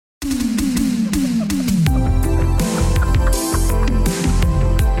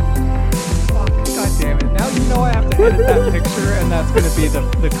that's going to be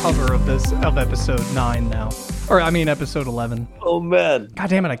the cover of episode 9 now. Or, I mean, episode 11. Oh, man. God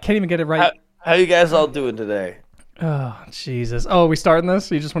damn it, I can't even get it right. How you guys all doing today? Oh, Jesus. Oh, are we starting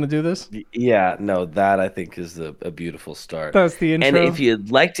this? You just want to do this? Yeah, no, that I think is a beautiful start. That's the intro. And if you'd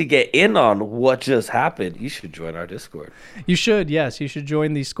like to get in on what just happened, you should join our Discord. You should, yes. You should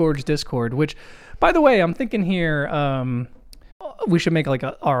join the Scourge Discord, which, by the way, I'm thinking here we should make like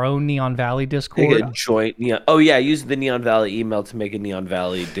our own Neon Valley Discord. Make a joint Neon. Oh, yeah, use the Neon Valley email to make a Neon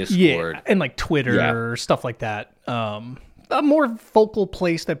Valley Discord. Yeah, and like Twitter, stuff like that. A more focal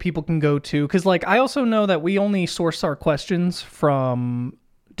place that people can go to, because like I also know that we only source our questions from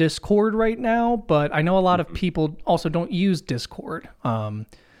Discord right now, but I know a lot of people also don't use Discord.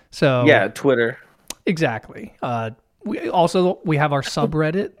 So yeah, Twitter. Exactly. We have our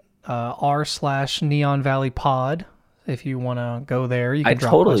subreddit, r/Neon Valley Pod. If you want to go there, you can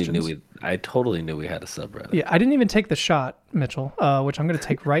drop questions. I totally knew we had a subreddit. Yeah, I didn't even take the shot, Mitchell, which I'm going to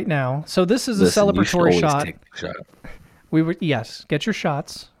take right now. So this is a celebratory shot. Take the shot. Yes, get your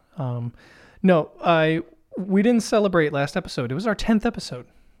shots. We didn't celebrate last episode. It was our 10th episode,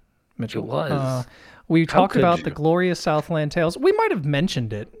 Mitchell. It was. We talked about the glorious Southland Tales. We might have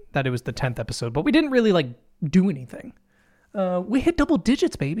mentioned it, that it was the 10th episode, but we didn't really like do anything. We hit double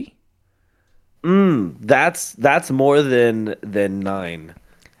digits, baby. That's more than 9.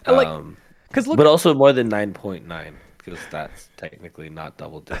 But also more than 9.9, because that's technically not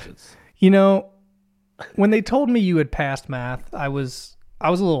double digits. You know, when they told me you had passed math, I was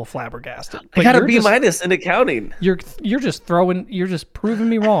a little flabbergasted. I got a B- in accounting. You're just proving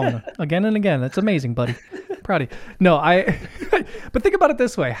me wrong again and again. That's amazing, buddy. Proud of you. No, but think about it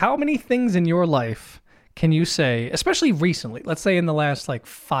this way. How many things in your life can you say, especially recently, let's say in the last like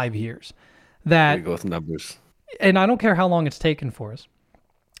 5 years, that we go with numbers. And I don't care how long it's taken for us,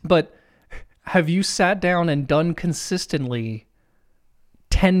 but have you sat down and done consistently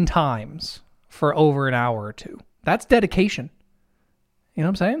 10 times for over an hour or two? That's dedication. You know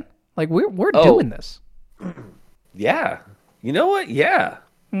what I'm saying? Like we're doing this. Yeah. You know what? Yeah.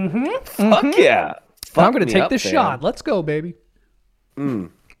 Mm-hmm. Fuck yeah. I'm going to take this shot. Let's go, baby.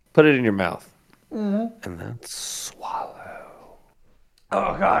 Put it in your mouth. Mm-hmm. And then swallow.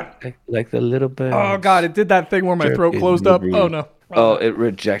 Oh, God. Like the little bit. Oh, God. It did that thing where my throat closed up. Oh, no. Oh, it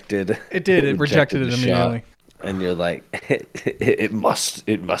rejected. It did. It rejected it immediately. Shot. And you're like, it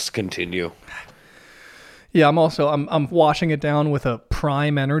must continue. Yeah, I'm washing it down with a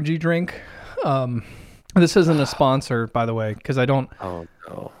Prime energy drink. This isn't a sponsor, by the way, because I don't. Oh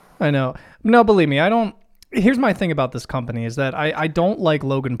no. I know. No, believe me, I don't. Here's my thing about this company is that I don't like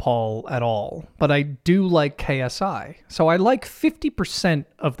Logan Paul at all, but I do like KSI. So I like 50%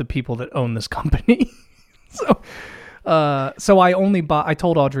 of the people that own this company. So I only buy. I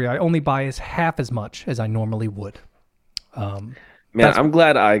told Audrey I only buy half as much as I normally would. Man, I'm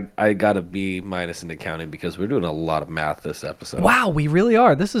glad I got a B- in accounting, because we're doing a lot of math this episode. Wow, we really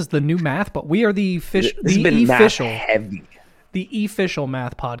are. This is the new math, but we are the official heavy. The official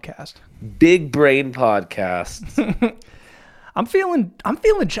math podcast. Big brain podcast. I'm feeling.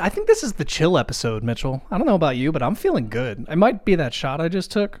 I think this is the chill episode, Mitchell. I don't know about you, but I'm feeling good. It might be that shot I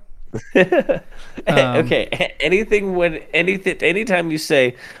just took. Okay. Anytime you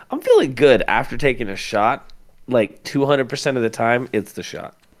say I'm feeling good after taking a shot, like 200% of the time, it's the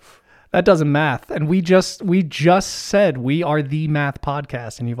shot. That doesn't math, and we just said we are the math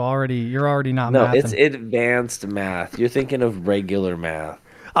podcast, and you're already not. No, mathing. It's advanced math. You're thinking of regular math.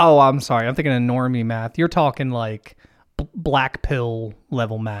 Oh, I'm sorry. I'm thinking of normie math. You're talking like black pill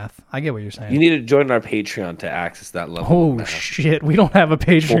level math. I get what you're saying. You need to join our Patreon to access that level. Oh shit, we don't have a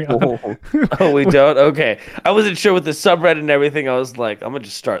Patreon. Oh, we don't? Okay. I wasn't sure with the subreddit and everything. I was like, I'm gonna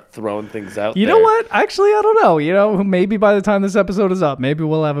just start throwing things out. You know what? Actually, I don't know. You know, maybe by the time this episode is up, maybe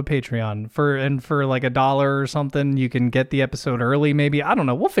we'll have a Patreon for like $1 or something. You can get the episode early. Maybe, I don't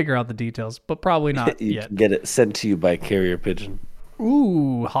know. We'll figure out the details, but probably not you yet. Can get it sent to you by carrier pigeon.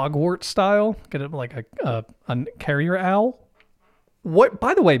 Ooh, Hogwarts style. Get it like a carrier owl. What?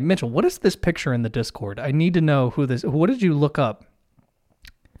 By the way, Mitchell, what is this picture in the Discord? I need to know who this. What did you look up?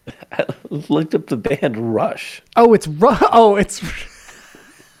 I looked up the band Rush. Oh, it's Rush. Oh, it's.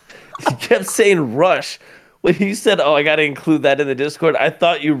 You kept saying Rush. When you said, "Oh, I got to include that in the Discord," I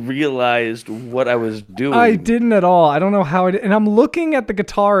thought you realized what I was doing. I didn't at all. I don't know how it. And I'm looking at the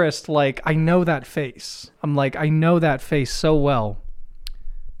guitarist like I know that face. I'm like I know that face so well.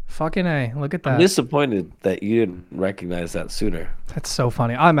 Fucking A, look at that. I'm disappointed that you didn't recognize that sooner. That's so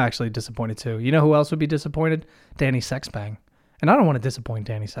funny. I'm actually disappointed too. You know who else would be disappointed? Danny Sexbang. And I don't want to disappoint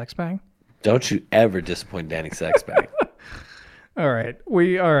Danny Sexbang. Don't you ever disappoint Danny Sexbang. All right. All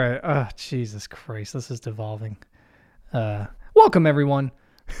right. Oh, Jesus Christ. This is devolving. Welcome, everyone.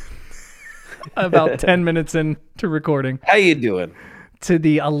 About 10 minutes into recording. How you doing? To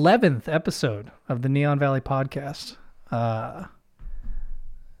the 11th episode of the Neon Valley podcast.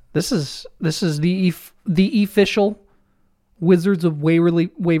 This is the official Wizards of Waverly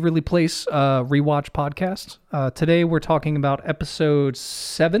Place rewatch podcast. Today we're talking about episode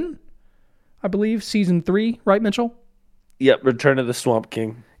 7, I believe, season 3, right, Mitchell? Yep, Return of the Swamp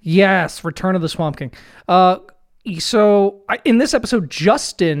King. Yes, Return of the Swamp King. In this episode,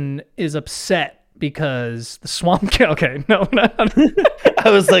 Justin is upset because the Swamp King... Okay, no. I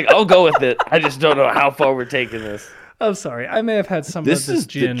was like, I'll go with it. I just don't know how far we're taking this. I'm sorry. I may have had some of This this is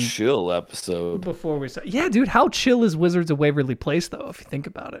gin the chill episode. before we start. Yeah, dude, how chill is Wizards of Waverly Place, though, if you think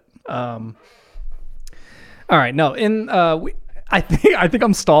about it? All right, no. I think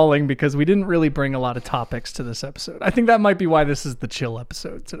I'm stalling because we didn't really bring a lot of topics to this episode. I think that might be why this is the chill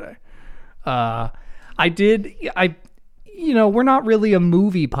episode today. We're not really a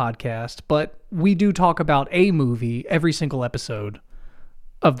movie podcast, but we do talk about a movie every single episode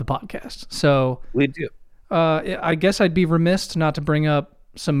of the podcast. So We do. I guess I'd be remiss not to bring up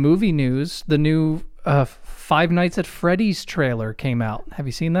some movie news. The new Five Nights at Freddy's trailer came out. Have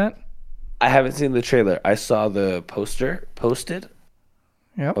you seen that? I haven't seen the trailer. I saw the poster posted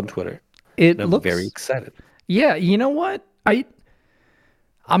on Twitter. It I'm looks very excited. Yeah, you know what?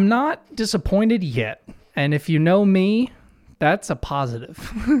 I'm not disappointed yet. And if you know me, that's a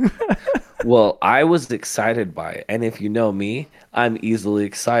positive. Well, I was excited by it. And if you know me, I'm easily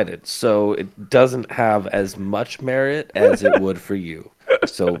excited. So it doesn't have as much merit as it would for you.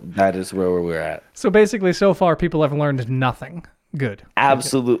 So that is where we're at. So basically, so far, people have learned nothing. Good.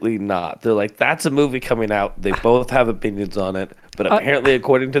 Absolutely not. They're like, that's a movie coming out. They both have opinions on it. But apparently,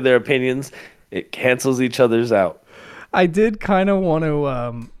 according to their opinions, it cancels each other's out. I did kind of want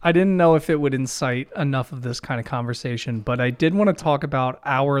to, I didn't know if it would incite enough of this kind of conversation, but I did want to talk about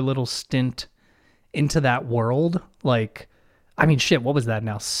our little stint into that world. Like, I mean, shit, what was that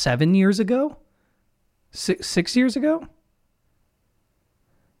now? 7 years ago? 6 years ago?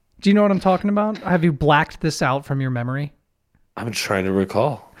 Do you know what I'm talking about? Have you blacked this out from your memory? I'm trying to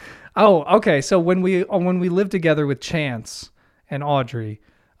recall. Oh, okay. So when we lived together with Chance and Audrey,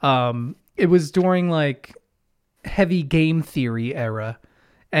 it was during like heavy game theory era,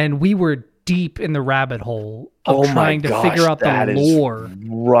 and we were deep in the rabbit hole of trying to figure out the lore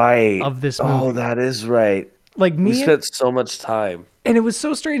of this movie. Oh, that is right. Like we spent so much time. And it was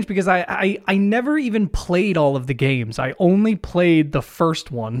so strange because I never even played all of the games. I only played the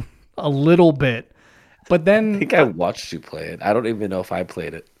first one a little bit. But then I think I watched you play it. I don't even know if I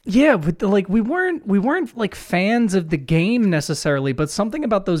played it. Yeah, but like we weren't like fans of the game necessarily, but something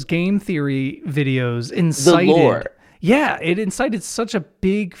about those game theory videos incited the lore. Yeah, it incited such a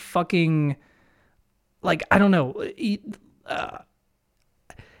big fucking, like, I don't know.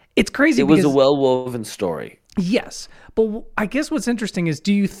 It's crazy. It was a well-woven story. Yes, but I guess what's interesting is,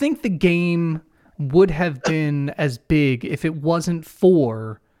 do you think the game would have been as big if it wasn't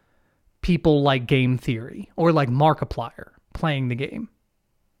for people like Game Theory or like Markiplier playing the game?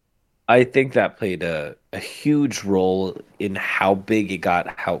 I think that played a huge role in how big it got,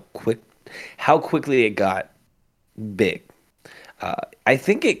 how quickly it got big. I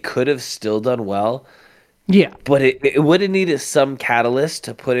think it could have still done well. Yeah. But it would have needed some catalyst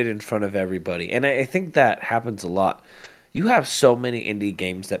to put it in front of everybody. And I think that happens a lot. You have so many indie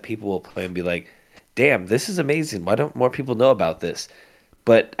games that people will play and be like, damn, this is amazing. Why don't more people know about this?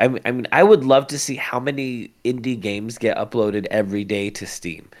 But I mean, I would love to see how many indie games get uploaded every day to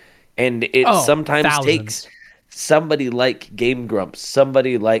Steam. And it sometimes takes somebody like Game Grumps,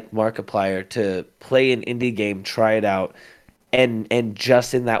 somebody like Markiplier to play an indie game, try it out, and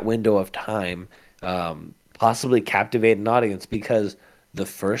just in that window of time, possibly captivate an audience. Because the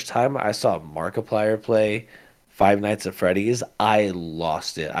first time I saw Markiplier play Five Nights at Freddy's, I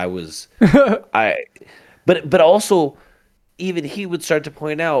lost it. But also, even he would start to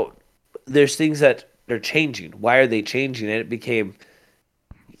point out there's things that are changing. Why are they changing? And it became,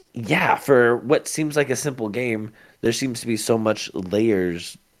 for what seems like a simple game, there seems to be so much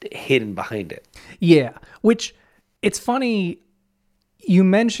layers hidden behind it. Yeah, which it's funny. You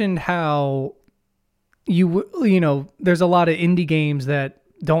mentioned how you know there's a lot of indie games that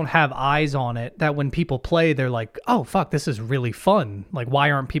don't have eyes on it, that when people play, they're like, oh, fuck, this is really fun. Like, why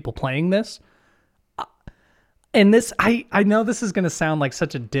aren't people playing this? And this, I know this is going to sound like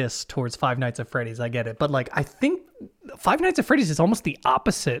such a diss towards Five Nights at Freddy's. I get it. But like, I think Five Nights at Freddy's is almost the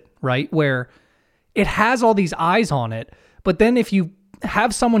opposite, right? Where it has all these eyes on it, but then if you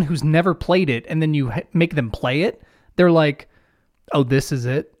have someone who's never played it and then you make them play it, they're like, oh, this is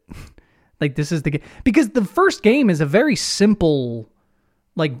it. Like this is the game, because the first game is a very simple,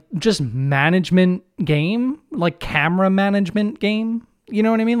 like just management game, like camera management game. You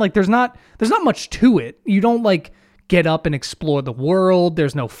know what I mean? Like there's not much to it. You don't like get up and explore the world.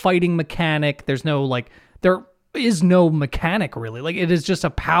 There's no fighting mechanic. There is no mechanic really. Like it is just a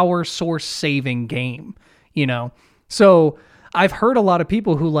power source saving game, you know? So I've heard a lot of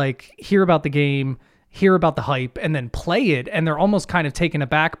people who like hear about the game, hear about the hype, and then play it, and they're almost kind of taken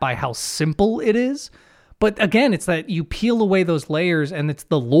aback by how simple it is. But again, it's that you peel away those layers, and it's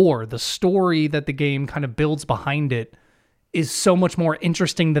the lore, the story that the game kind of builds behind it is so much more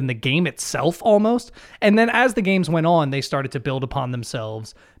interesting than the game itself almost. And then as the games went on, they started to build upon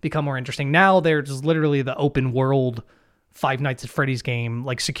themselves, become more interesting. Now they're just literally the open world Five Nights at Freddy's game,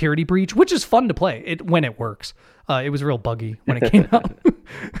 like Security Breach, which is fun to play when it works. It was real buggy when it came out.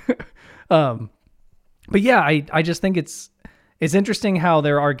 But yeah, I just think it's interesting how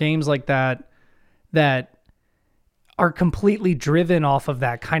there are games like that are completely driven off of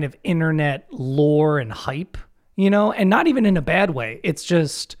that kind of internet lore and hype, you know, and not even in a bad way. It's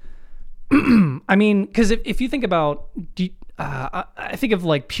just, I mean, because if you think about, I think of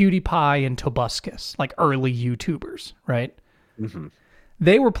like PewDiePie and Tobuscus, like early YouTubers, right? Mm-hmm.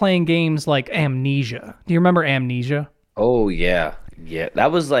 They were playing games like Amnesia. Do you remember Amnesia? Oh, yeah. Yeah.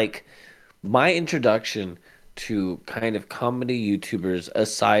 That was like my introduction to kind of comedy YouTubers,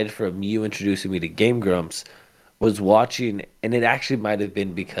 aside from you introducing me to Game Grumps, was watching, and it actually might have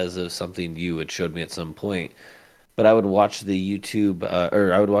been because of something you had showed me at some point, but I would watch the YouTube,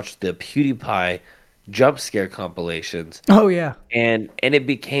 or I would watch the PewDiePie jump scare compilations. Oh, yeah. And it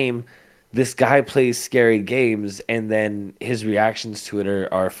became, this guy plays scary games, and then his reactions to it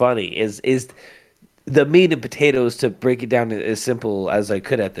are funny. Is the meat and potatoes, to break it down as simple as I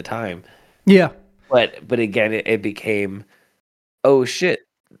could at the time. Yeah. But again, it became, oh shit,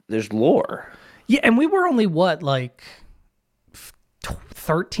 there's lore. Yeah, and we were only, what, like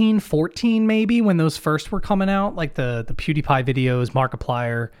 13, 14 maybe when those first were coming out? Like the PewDiePie videos,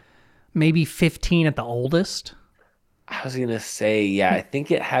 Markiplier, maybe 15 at the oldest? I was going to say, yeah, I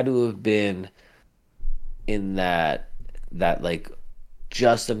think it had to have been in that like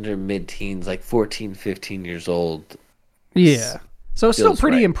just under mid-teens, like 14, 15 years old. Yeah. So it's still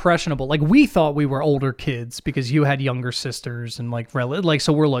pretty right. impressionable. Like we thought we were older kids because you had younger sisters and like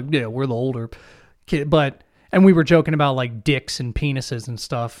so we're like, yeah, we're the older kid, and we were joking about like dicks and penises and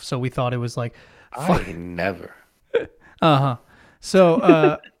stuff. So we thought it was like, I never.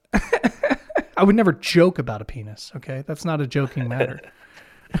 So I would never joke about a penis. Okay, that's not a joking matter.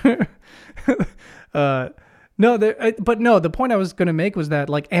 The point I was going to make was that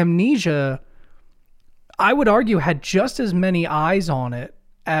like Amnesia, I would argue, had just as many eyes on it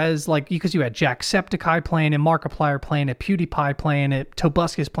as like, because you had Jacksepticeye playing it, Markiplier playing it, PewDiePie playing it,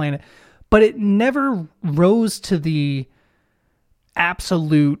 Tobuscus playing it, but it never rose to the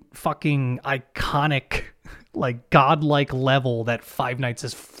absolute fucking iconic, like godlike level that Five Nights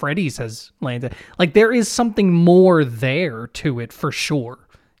at Freddy's has landed. Like there is something more there to it for sure,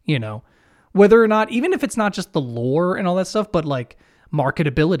 you know, whether or not, even if it's not just the lore and all that stuff, but like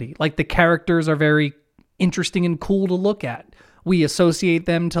marketability, like the characters are very interesting and cool to look at. We associate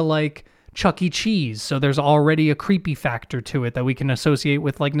them to like Chuck E. Cheese, so there's already a creepy factor to it that we can associate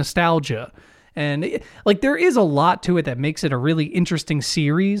with like nostalgia. And like there is a lot to it that makes it a really interesting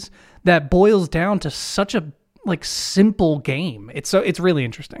series that boils down to such a like simple game. It's really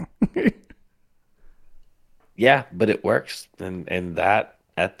interesting. Yeah, but it works, and that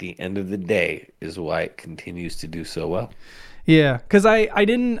at the end of the day is why it continues to do so well. Yeah, because I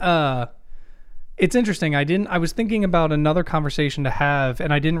didn't. It's interesting. I was thinking about another conversation to have,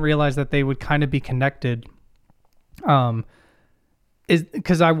 and I didn't realize that they would kind of be connected. Is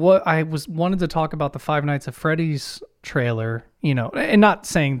because I wanted to talk about the Five Nights at Freddy's trailer, you know, and not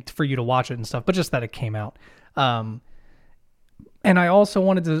saying for you to watch it and stuff, but just that it came out. And I also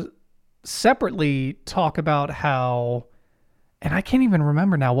wanted to separately talk about how, and I can't even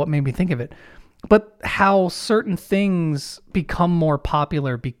remember now what made me think of it, but how certain things become more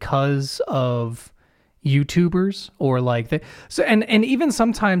popular because of YouTubers, or like and even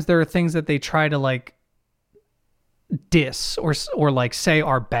sometimes there are things that they try to like diss or like say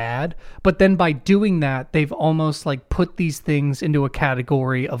are bad, but then by doing that they've almost like put these things into a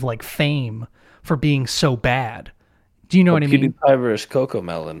category of like fame for being so bad. Do you know what I mean? PewDiePie versus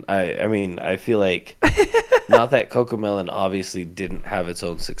CoComelon. I mean, I feel like not that CoComelon obviously didn't have its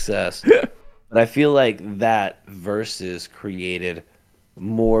own success, but I feel like that versus created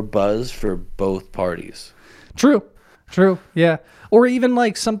more buzz for both parties. True, yeah. Or even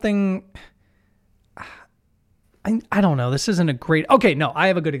like something, I don't know. This isn't a great. Okay, no, I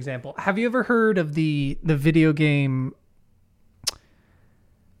have a good example. Have you ever heard of the video game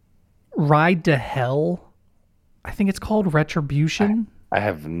Ride to Hell? I think it's called Retribution. I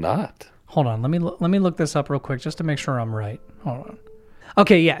have not. Hold on, let me look this up real quick just to make sure I'm right. Hold on.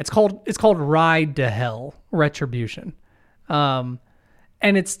 Okay, yeah, it's called Ride to Hell Retribution. And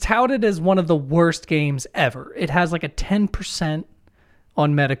it's touted as one of the worst games ever. It has like a 10%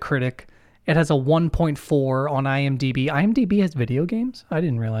 on Metacritic. It has a 1.4 on IMDb. IMDb has video games? I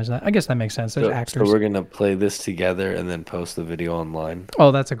didn't realize that. I guess that makes sense. There's actors. So we're going to play this together and then post the video online.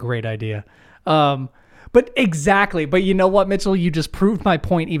 Oh, that's a great idea. But exactly. But you know what, Mitchell? You just proved my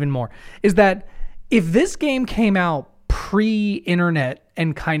point even more. Is that if this game came out pre-internet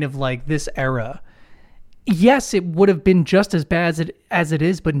and kind of like this era, yes, it would have been just as bad as it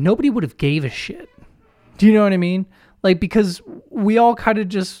is, but nobody would have gave a shit. Do you know what I mean? Like, because we all kind of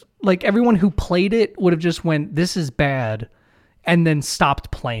just, like, everyone who played it would have just went, this is bad, and then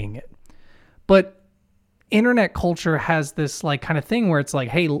stopped playing it. But internet culture has this, like, kind of thing where it's like,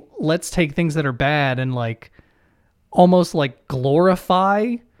 hey, let's take things that are bad and, like, almost, like,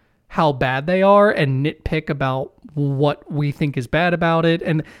 glorify how bad they are and nitpick about what we think is bad about it.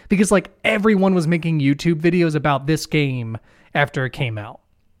 And because, like, everyone was making YouTube videos about this game after it came out.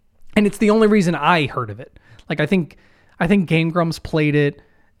 And it's the only reason I heard of it. Like, I think Game Grumps played it,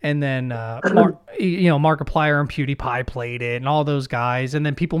 and then Markiplier and PewDiePie played it, and all those guys, and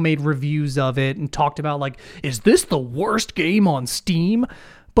then people made reviews of it and talked about, like, is this the worst game on Steam?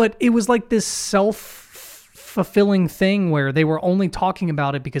 But it was like this self-fulfilling thing where they were only talking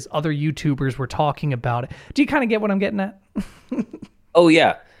about it because other YouTubers were talking about it. Do you kind of get what I'm getting at? Oh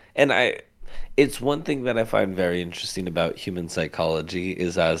yeah, and it's one thing that I find very interesting about human psychology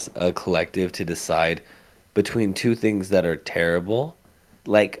is as a collective to decide between two things that are terrible.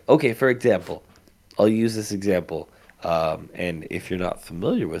 Like, okay, for example, I'll use this example. And if you're not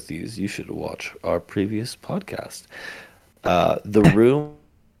familiar with these, you should watch our previous podcast. The Room.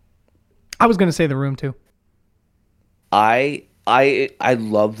 I was going to say The Room too. I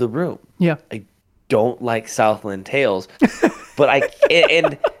love The Room. Yeah. I don't like Southland Tales, but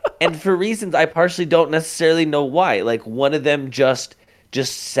and for reasons I partially don't necessarily know why. Like, one of them just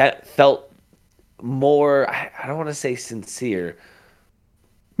felt more, I don't want to say sincere.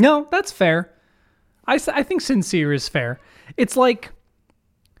 No, that's fair. I think sincere is fair. It's like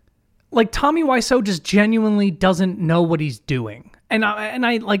Tommy Wiseau just genuinely doesn't know what he's doing. And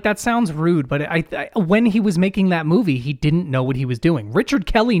I like, that sounds rude, but I when he was making that movie, he didn't know what he was doing. Richard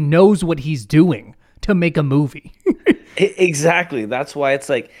Kelly knows what he's doing to make a movie. Exactly. That's why it's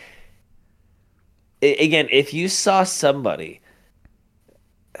like, again, if you saw somebody,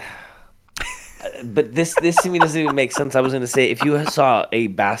 but this to me doesn't even make sense. I was going to say, if you saw a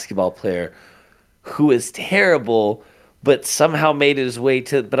basketball player who is terrible, but somehow made his way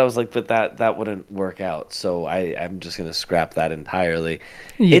to, but I was like, but that wouldn't work out. So I'm just going to scrap that entirely.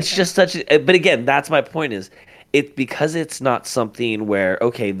 Yeah. It's just but again, that's my point is, because it's not something where,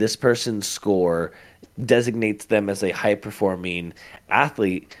 okay, this person's score designates them as a high-performing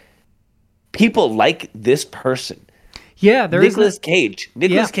athlete. People like this person. Yeah, Nicolas Cage.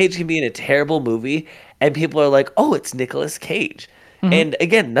 Nicolas Cage can be in a terrible movie, and people are like, "Oh, it's Nicolas Cage." Mm-hmm. And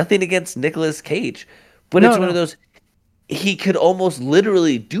again, nothing against Nicolas Cage, but it's one of those. He could almost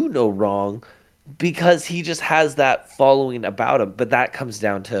literally do no wrong because he just has that following about him. But that comes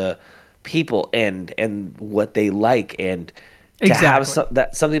down to people and what they like, and to have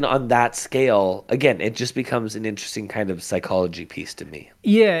something on that scale. Again, it just becomes an interesting kind of psychology piece to me.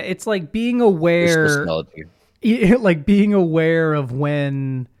 Yeah, it's like being aware. Like being aware of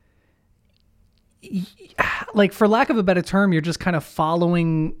when, like, for lack of a better term, you're just kind of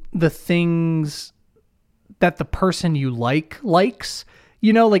following the things that the person you likes.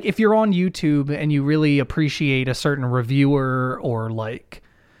 You know, like if you're on YouTube and you really appreciate a certain reviewer, or like,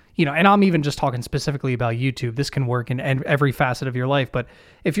 you know, and I'm even just talking specifically about YouTube. This can work in every facet of your life. But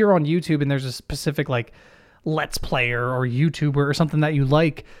if you're on YouTube and there's a specific, like, Let's Player or YouTuber or something that you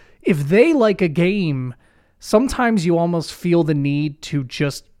like, if they like a game, sometimes you almost feel the need to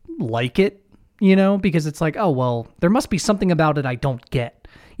just like it, you know, because it's like, oh, well, there must be something about it I don't get,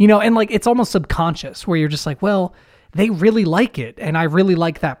 you know, and like, it's almost subconscious where you're just like, well, they really like it and I really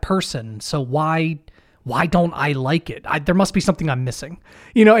like that person. So why don't I like it? There must be something I'm missing,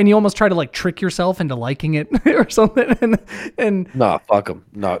 you know, and you almost try to like trick yourself into liking it or something. And no, fuck them.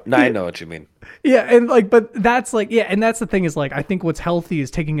 No, I know what you mean. Yeah. And like, but that's like, yeah. And that's the thing is, like, I think what's healthy is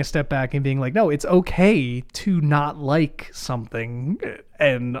taking a step back and being like, no, it's okay to not like something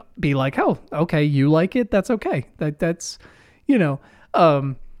and be like, oh, okay, you like it. That's okay. That's, you know,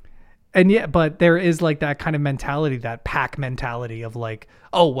 And yeah, but there is like that kind of mentality, that pack mentality of like,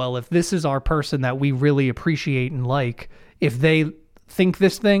 oh, well, if this is our person that we really appreciate and like, if they think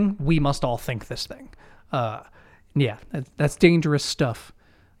this thing, we must all think this thing. Yeah, that's dangerous stuff.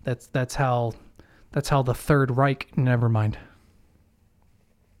 That's how the Third Reich. Never mind.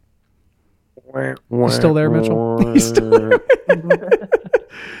 You still there, Mitchell? You still there?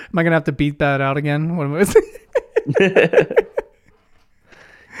 Am I gonna have to beat that out again? What am I?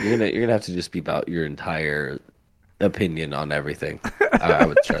 You're gonna have to just beep out your entire opinion on everything. I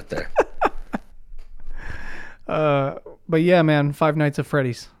would start there. But yeah, man, Five Nights at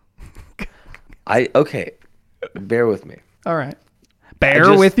Freddy's. Okay, bear with me. All right,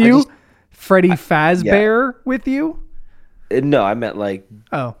 with you, Freddy Fazbear with you. No, I meant like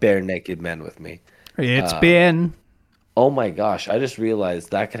Oh, bare naked men with me. it's been. Oh my gosh, I just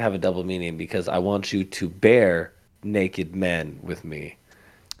realized that could have a double meaning because I want you to bear naked men with me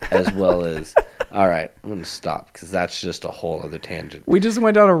as well as. All right, I'm going to stop because that's just a whole other tangent. We just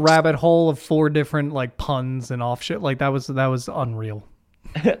went down a rabbit hole of 4 different like puns and off shit. Like that was unreal.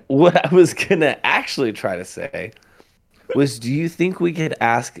 What I was going to actually try to say was, do you think we could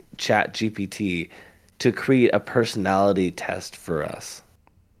ask ChatGPT to create a personality test for us?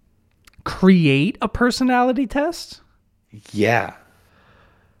 Create a personality test? Yeah.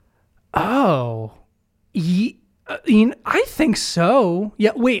 Oh, I think so.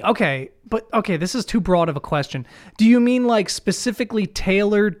 Yeah. Wait. Okay. But okay, this is too broad of a question. Do you mean like specifically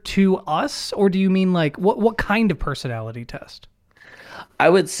tailored to us, or do you mean like what kind of personality test? I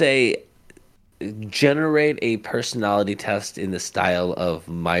would say generate a personality test in the style of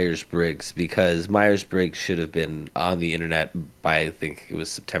Myers-Briggs, because Myers-Briggs should have been on the internet by, I think it was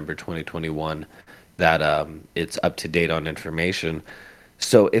September 2021, that it's up to date on information.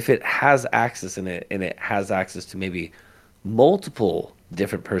 So if it has access in it, and it has access to maybe multiple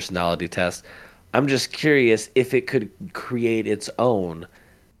different personality tests, I'm just curious if it could create its own.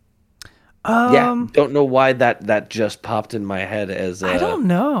 Don't know why that just popped in my head as I don't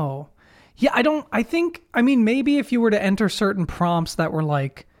know. Yeah, I mean, maybe if you were to enter certain prompts that were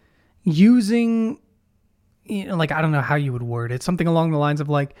like using, like, I don't know how you would word it, something along the lines of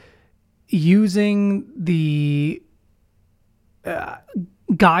like using the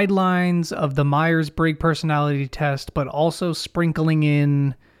guidelines of the Myers-Briggs personality test, but also sprinkling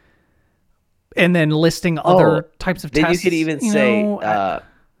in and then listing other types of then tests. You could even say,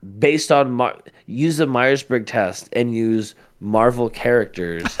 based on use the Myers-Briggs test and use Marvel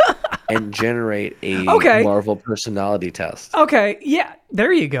characters and generate a Marvel personality test. Okay, yeah,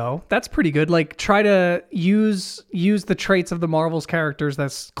 there you go. That's pretty good. Like, try to use the traits of the Marvel's characters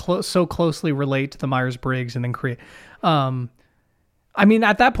that's so closely relate to the Myers-Briggs, and then create. I mean,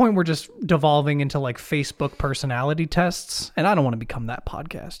 at that point, we're just devolving into like Facebook personality tests, and I don't want to become that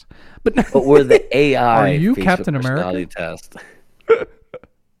podcast. But we're the AI. Are you Facebook Captain personality America?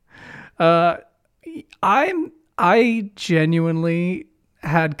 Test. I genuinely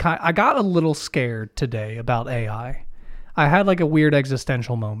I got a little scared today about AI. I had like a weird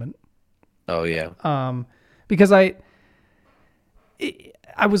existential moment. Oh yeah. Because I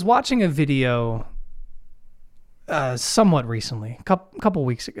was watching a video somewhat recently, a couple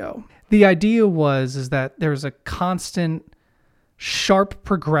weeks ago. The idea is that there's a constant sharp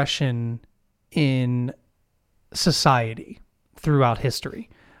progression in society throughout history.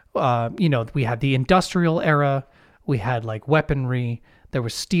 We had the industrial era, we had like weaponry, there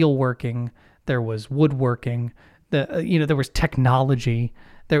was steel working, there was woodworking, there was technology,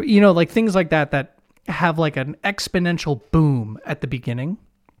 like things like that have like an exponential boom at the beginning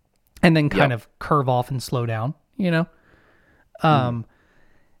and then kind of curve off and slow down, And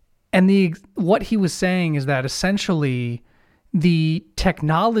what he was saying is that essentially the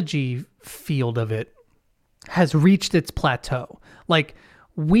technology field of it has reached its plateau. Like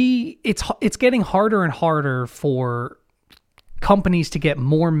it's getting harder and harder for companies to get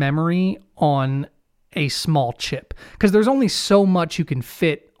more memory on a small chip, because there's only so much you can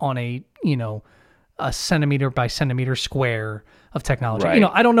fit on a centimeter by centimeter square of technology. Right.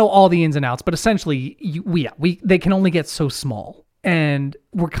 I don't know all the ins and outs, but essentially they can only get so small. And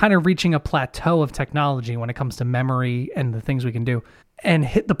we're kind of reaching a plateau of technology when it comes to memory and the things we can do. And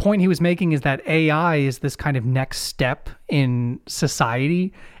the point he was making is that AI is this kind of next step in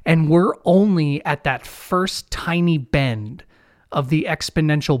society, and we're only at that first tiny bend of the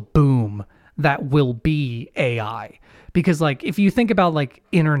exponential boom that will be AI. Because like if you think about like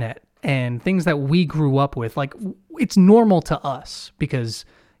internet and things that we grew up with, like it's normal to us because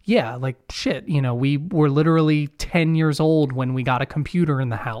like shit, we were literally 10 years old when we got a computer in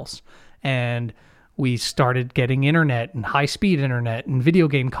the house, and we started getting internet and high-speed internet and video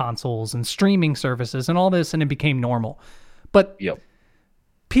game consoles and streaming services and all this, and it became normal. But Yep.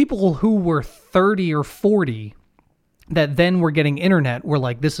 people who were 30 or 40 that then were getting internet were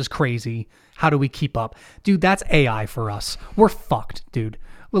like, this is crazy. How do we keep up? Dude, that's AI for us. We're fucked, dude.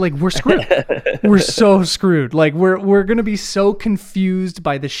 We're screwed. We're so screwed. Like, we're going to be so confused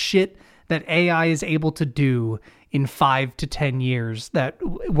by the shit that AI is able to do in 5 to 10 years that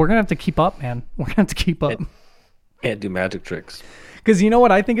we're going to have to keep up, man. We're going to have to keep up. Can't do magic tricks. Because you know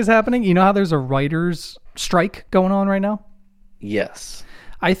what I think is happening? You know how there's a writer's strike going on right now? Yes.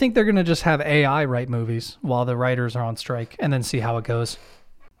 I think they're going to just have AI write movies while the writers are on strike and then see how it goes.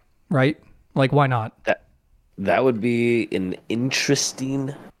 Right? Like, why not? That would be an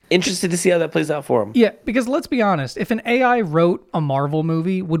interested to see how that plays out for them. Yeah, because let's be honest. If an AI wrote a Marvel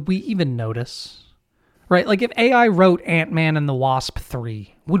movie, would we even notice? Right? Like, if AI wrote Ant-Man and the Wasp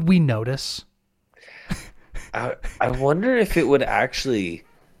 3, would we notice? I wonder if it would actually...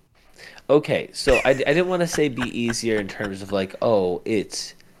 Okay, so I didn't want to say be easier in terms of like, oh,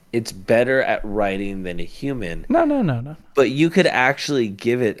 it's better at writing than a human. No. But you could actually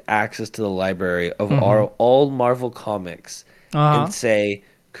give it access to the library of all Marvel comics and say,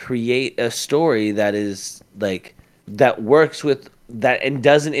 create a story that is like, that works with that and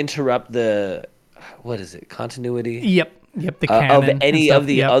doesn't interrupt the, what is it, continuity? Yep, the canon of any of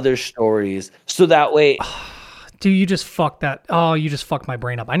the other stories. So that way... Dude, you just fucked that. Oh, you just fucked my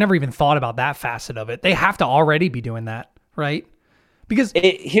brain up. I never even thought about that facet of it. They have to already be doing that, right? Because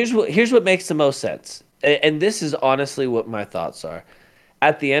here's what makes the most sense. And this is honestly what my thoughts are.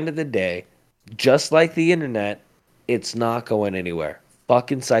 At the end of the day, just like the internet, it's not going anywhere.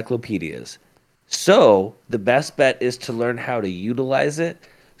 Fuck encyclopedias. So the best bet is to learn how to utilize it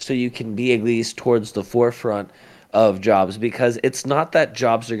so you can be at least towards the forefront of jobs, because it's not that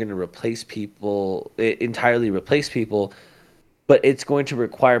jobs are going to entirely replace people, but it's going to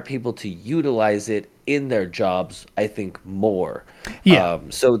require people to utilize it in their jobs, I think, more. Yeah.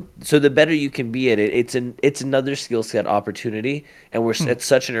 So the better you can be at it, it's another skill set opportunity, and we're at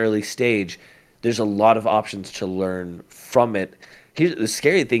such an early stage. There's a lot of options to learn from it. The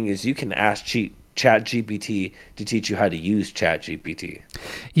scary thing is you can ask ChatGPT to teach you how to use ChatGPT.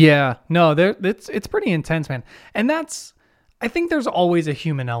 Yeah, no, it's pretty intense, man. And I think there's always a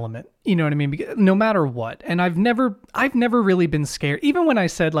human element. You know what I mean? Because no matter what. And I've never really been scared. Even when I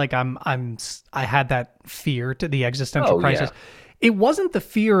said like I had that fear to the existential crisis. Yeah. It wasn't the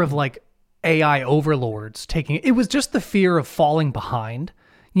fear of like AI overlords taking it. It was just the fear of falling behind.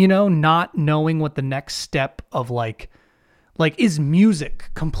 You know, not knowing what the next step of like is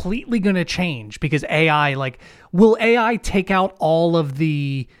music completely going to change because AI, like, will AI take out all of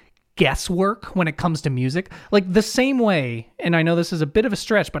the guesswork when it comes to music? Like the same way, and I know this is a bit of a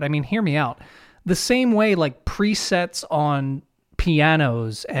stretch, but I mean, hear me out. The same way like presets on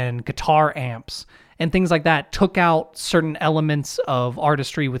pianos and guitar amps and things like that took out certain elements of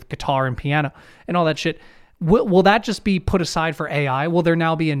artistry with guitar and piano and all that shit. Will that just be put aside for AI? Will there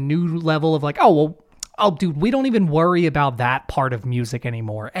now be a new level of like, oh, dude, we don't even worry about that part of music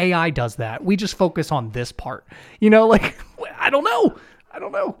anymore. AI does that. We just focus on this part. You know, like, I don't know.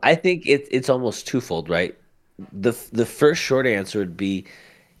 I think it's almost twofold, right? The first short answer would be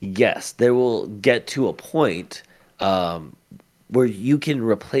yes, there will get to a point where you can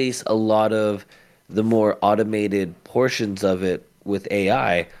replace a lot of the more automated portions of it with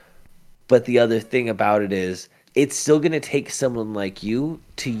AI. But the other thing about it is it's still going to take someone like you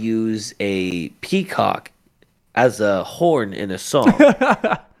to use a peacock as a horn in a song.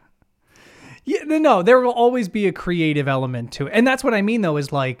 Yeah, no, there will always be a creative element to it. And that's what I mean, though,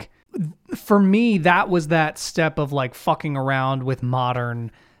 is like, for me, that was that step of like fucking around with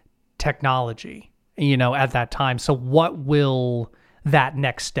modern technology, you know, at that time. So what will that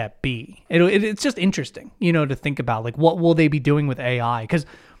next step be? It's just interesting, you know, to think about, like, what will they be doing with AI? Because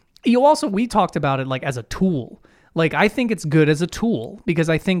we talked about it like as a tool. Like, I think it's good as a tool because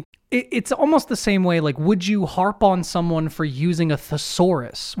I think it's almost the same way. Like, would you harp on someone for using a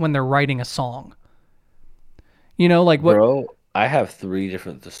thesaurus when they're writing a song? You know, like what? Bro, I have 3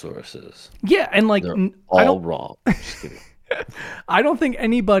 different thesauruses. Yeah, and like they're all wrong. Just kidding. I don't think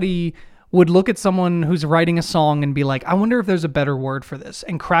anybody would look at someone who's writing a song and be like, I wonder if there's a better word for this,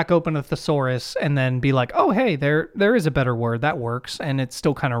 and crack open a thesaurus and then be like, oh, hey, there is a better word that works and it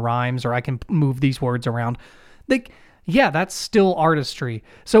still kind of rhymes, or I can move these words around. Like, yeah, that's still artistry.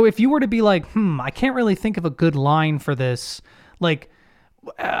 So if you were to be like, I can't really think of a good line for this, like,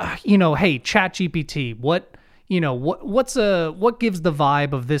 you know, hey, ChatGPT, what gives the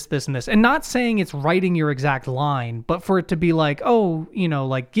vibe of this, and this? And not saying it's writing your exact line, but for it to be like, oh, you know,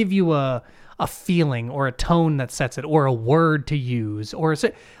 like give you a a feeling or a tone that sets it, or a word to use, or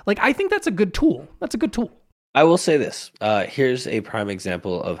like, I think that's a good tool. That's a good tool. I will say this. Here's a prime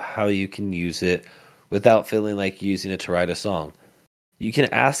example of how you can use it without feeling like using it to write a song. You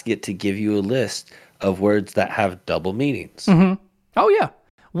can ask it to give you a list of words that have double meanings. Oh yeah.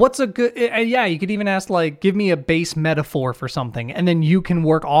 What's a good? Yeah, you could even ask, like, give me a base metaphor for something, and then you can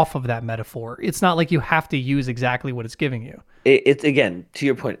work off of that metaphor. It's not like you have to use exactly what it's giving you. It's again, to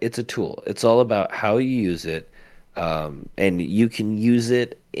your point, it's a tool. It's all about how you use it, and you can use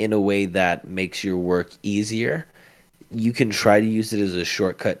it in a way that makes your work easier. You can try to use it as a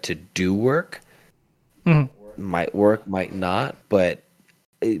shortcut to do work. Might work, might not, but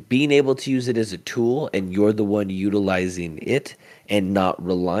being able to use it as a tool and you're the one utilizing it and not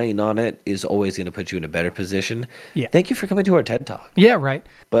relying on it is always going to put you in a better position. Yeah. Thank you for coming to our TED Talk. Yeah, right.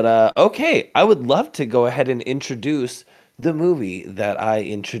 But okay, I would love to go ahead and introduce the movie that I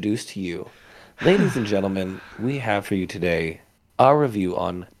introduced to you. Ladies and gentlemen, we have for you today our review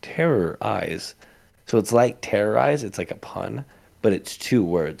on Terror Eyes. So it's like terrorize, it's like a pun, but it's two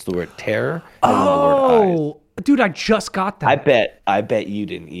words, the word terror and then the word eyes. Dude, I just got that. I bet you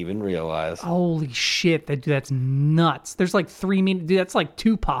didn't even realize. Holy shit, that's nuts. There's like 3 minutes. Dude, that's like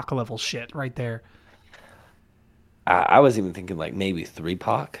Tupac level shit right there. I was even thinking like maybe 3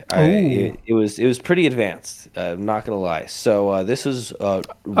 Pac. It was pretty advanced. I'm not gonna lie. So this was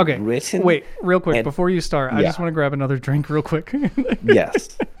Okay. written. Wait, real quick before you start, I Yeah. just want to grab another drink real quick.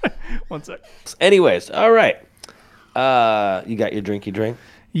 Yes. 1 sec. Anyways, all right. You got your drinky drink.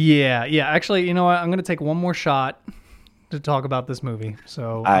 Yeah. Actually, you know what? I'm gonna take one more shot to talk about this movie.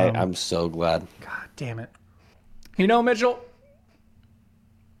 So I'm so glad. God damn it. You know, Mitchell,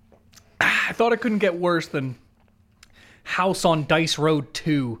 I thought it couldn't get worse than House on Dice Road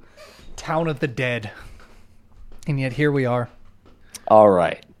 2, Town of the Dead. And yet here we are. All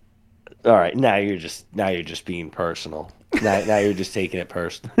right. Now you're just being personal. Now you're just taking it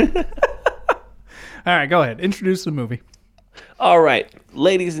personal. All right, go ahead. Introduce the movie. All right,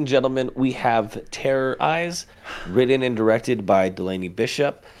 ladies and gentlemen, we have Terror Eyes, written and directed by Delaney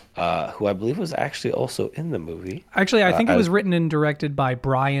Bishop, who I believe was actually also in the movie. Actually, I think it was written and directed by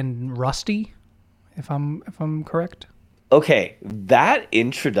Brian Rusty, if I'm correct. Okay, that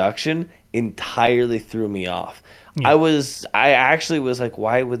introduction entirely threw me off. Yeah. I actually was like,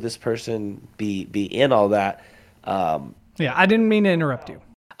 why would this person be in all that? Yeah, I didn't mean to interrupt you.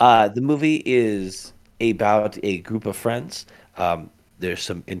 The movie is about a group of friends. There's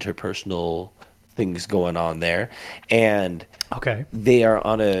some interpersonal things going on there, and Okay. they are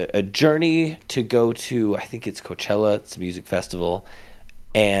on a journey to go to, I think it's Coachella. It's a music festival,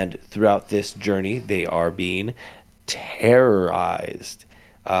 and throughout this journey, they are being terrorized.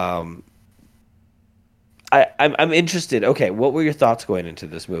 I'm interested. Okay, what were your thoughts going into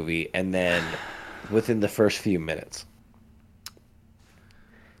this movie, and then within the first few minutes?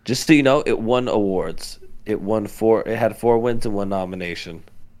 Just so you know, it won awards. It had 4 wins and 1 nomination.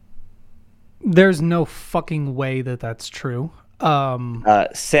 There's no fucking way that that's true.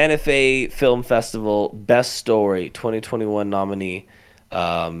 Santa Fe Film Festival Best Story 2021 nominee.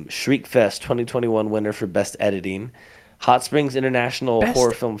 Shriekfest 2021 winner for Best Editing. Hot Springs International Best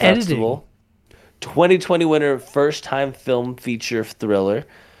Horror Film editing. Festival 2020 winner First Time Film Feature Thriller.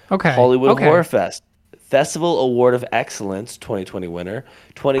 Okay. Hollywood okay. Horror Fest Festival Award of Excellence 2020 winner.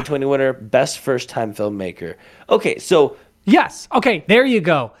 2020 winner Best First Time Filmmaker. Okay, so Yes. Okay, there you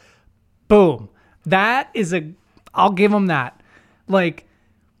go. Boom. I'll give them that. Like,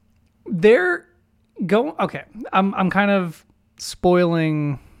 they're going. Okay, I'm kind of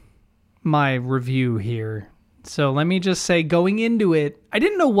spoiling my review here. So let me just say, going into it, I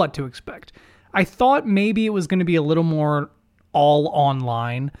didn't know what to expect. I thought maybe it was going to be a little more all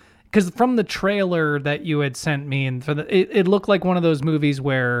online, because from the trailer that you had sent me, and it looked like one of those movies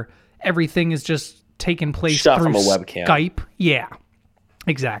where everything is just taking place Shot through from a webcam. Skype. Yeah,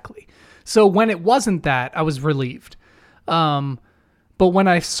 exactly. So when it wasn't that, I was relieved. But when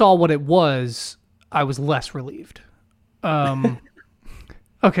I saw what it was, I was less relieved. Okay.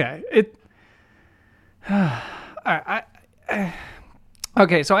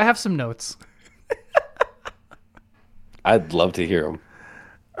 Okay, so I have some notes. I'd love to hear them.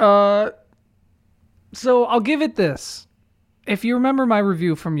 So I'll give it this. If you remember my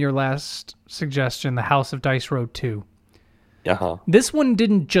review from your last suggestion, The House of Dice Road 2, Uh-huh. this one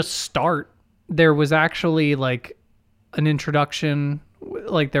didn't just start. There was actually like an introduction,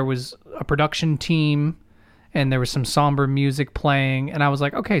 like there was a production team, and there was some somber music playing, and I was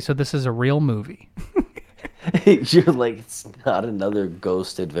like, okay, so this is a real movie. You're like, it's not another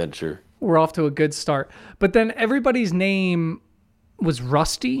ghost adventure. We're off to a good start. But then everybody's name was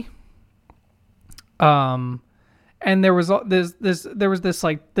Rusty. And there was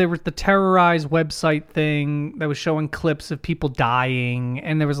the terrorized website thing that was showing clips of people dying,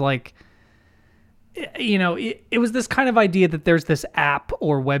 and there was like, it was this kind of idea that there's this app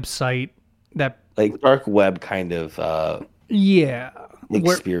or website that, like, dark web kind of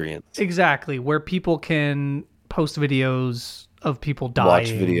experience. Exactly, where people can post videos of people dying,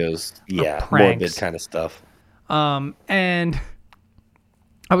 watch videos, morbid kind of stuff. And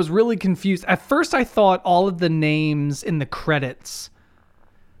I was really confused. At first, I thought all of the names in the credits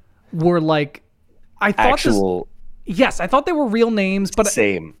were like, I thought I thought they were real names, but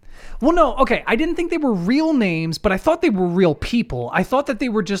same. Well, no, okay. I didn't think they were real names, but I thought they were real people. I thought that they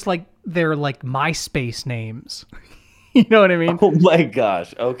were just like their like MySpace names. You know what I mean? Oh my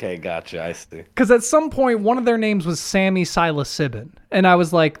gosh. Okay, gotcha. I see. Because at some point, one of their names was Sammy Psilocybin, and I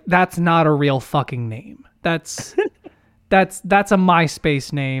was like, "That's not a real fucking name. That's a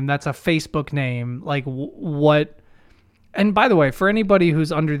MySpace name. That's a Facebook name. Like what?" And by the way, for anybody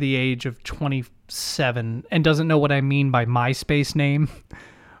who's under the age of 27 and doesn't know what I mean by MySpace name,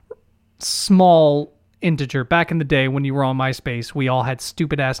 small integer. Back in the day when you were on MySpace, we all had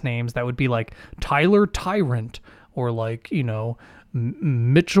stupid ass names that would be like Tyler Tyrant or like,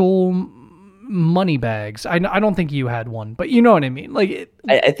 Mitchell Moneybags. I don't think you had one, but you know what I mean. Like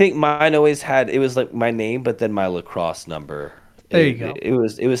I think mine always had, it was like my name, but then my lacrosse number. There you go. It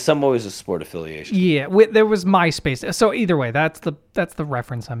was always a sport affiliation. Yeah, there was MySpace. So either way, that's the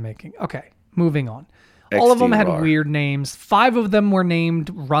reference I'm making. Okay, moving on. All of them had weird names. 5 of them were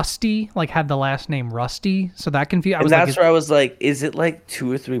named Rusty, like had the last name Rusty. So that confused. And that's where I was like, is it like 2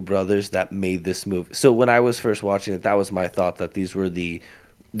 or 3 brothers that made this movie? So when I was first watching it, that was my thought, that these were the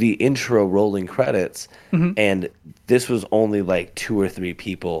intro rolling credits, and this was only like 2 or 3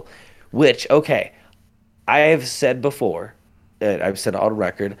 people. Which, okay, I have said before, I've said on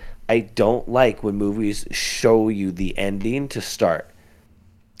record, I don't like when movies show you the ending to start.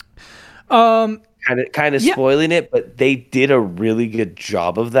 Kind of spoiling it, but they did a really good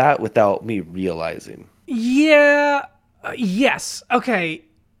job of that without me realizing. Yeah. Yes. Okay.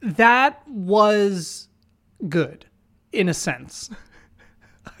 That was good in a sense.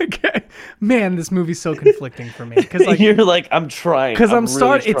 Okay. Man, this movie's so conflicting for me. Because like, you're like, I'm trying. Because I'm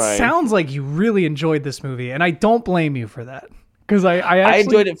starting. It sounds like you really enjoyed this movie, and I don't blame you for that. Because I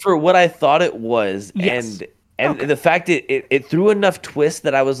enjoyed it for what I thought it was, yes. And the fact it threw enough twists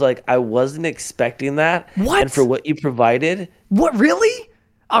that I was like, I wasn't expecting that. What? And for what you provided. What, really?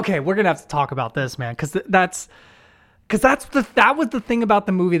 Okay, we're gonna have to talk about this, man, because that was the thing about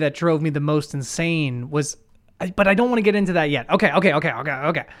the movie that drove me the most insane was. But I don't want to get into that yet.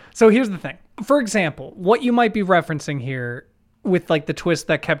 Okay. So here's the thing. For example, what you might be referencing here with like the twist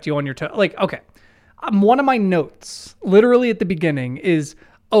that kept you on your toe. Like, okay, one of my notes, literally at the beginning, is,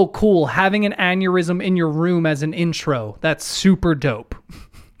 oh, cool, having an aneurysm in your room as an intro. That's super dope.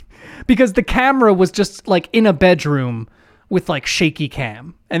 Because the camera was just like in a bedroom with like shaky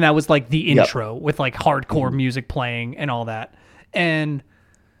cam. And that was like the intro with like hardcore music playing and all that. And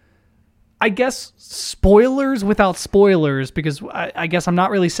I guess spoilers without spoilers, because I guess I'm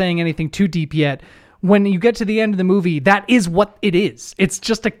not really saying anything too deep yet. When you get to the end of the movie, that is what it is. It's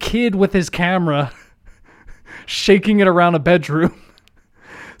just a kid with his camera shaking it around a bedroom.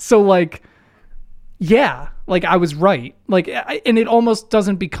 So like, yeah, like I was right. Like, and it almost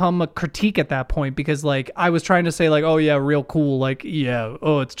doesn't become a critique at that point, because like I was trying to say like, oh yeah, real cool. Like, yeah,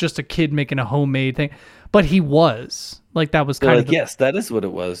 oh, it's just a kid making a homemade thing. But he was. Like, that was kind of... yes, that is what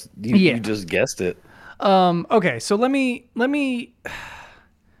it was. You just guessed it. Okay, so let me...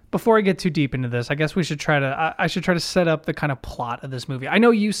 Before I get too deep into this, I guess we should try to... I should try to set up the kind of plot of this movie. I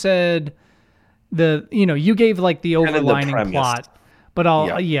know you said you gave, like, the overlining plot. But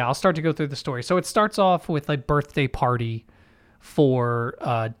I'll start to go through the story. So it starts off with, like, birthday party for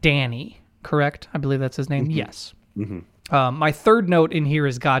Danny, correct? I believe that's his name? Mm-hmm. Yes. Mm-hmm. My third note in here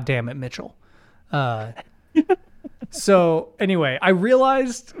is, God damn it, Mitchell. So anyway, I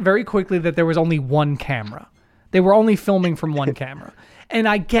realized very quickly that there was only one camera. They were only filming from one camera. And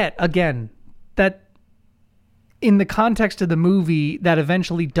I get, again, that in the context of the movie, that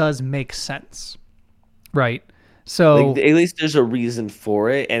eventually does make sense. Right? So like, at least there's a reason for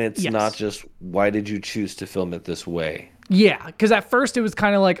it, and it's not just, why did you choose to film it this way? Yeah, because at first it was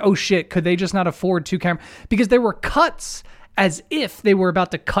kind of like, oh shit, could they just not afford 2 cameras? Because there were cuts as if they were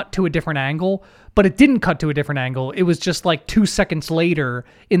about to cut to a different angle, but it didn't cut to a different angle. It was just like 2 seconds later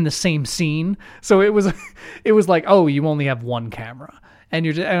in the same scene. So it was like, oh, you only have one camera. And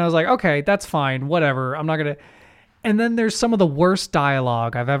I was like, okay, that's fine, whatever. I'm not going to... And then there's some of the worst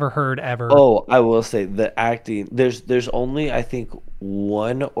dialogue I've ever heard ever. Oh, I will say the acting. There's only I think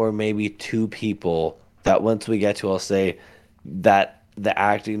one or maybe two people that once we get to, I'll say that the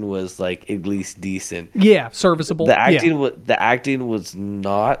acting was like at least decent. Yeah, serviceable. The acting was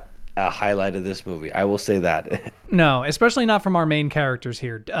not a highlight of this movie. I will say that. No, especially not from our main characters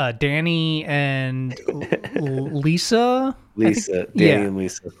here, Danny and Lisa. Danny and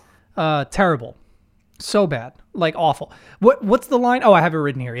Lisa. Terrible. So bad. Like awful. What's the line? Oh, I have it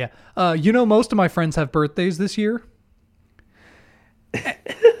written here. Yeah. Most of my friends have birthdays this year.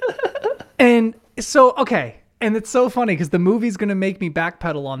 And so, okay. And it's so funny because the movie's going to make me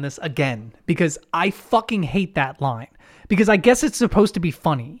backpedal on this again because I fucking hate that line. Because I guess it's supposed to be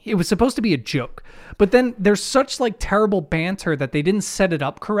funny. It was supposed to be a joke. But then there's such like terrible banter that they didn't set it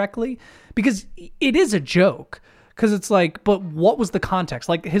up correctly because it is a joke. Because it's like, but what was the context?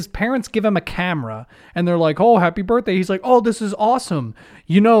 Like his parents give him a camera and they're like, oh, happy birthday. He's like, oh, this is awesome.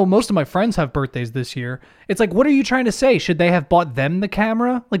 Most of my friends have birthdays this year. It's like, what are you trying to say? Should they have bought them the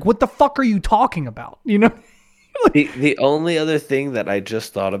camera? Like, what the fuck are you talking about? The only other thing that I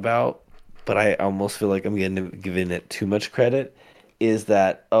just thought about, but I almost feel like I'm giving it too much credit, is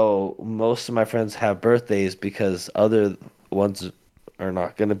that, oh, most of my friends have birthdays because other ones are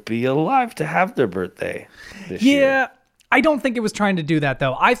not going to be alive to have their birthday this year. Yeah, I don't think it was trying to do that,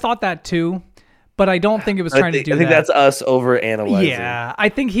 though. I thought that, too, but I don't think it was trying to do that. I think that's us over-analyzing. Yeah, I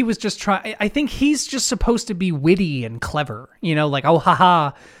think he was just trying... I think he's just supposed to be witty and clever, like, oh,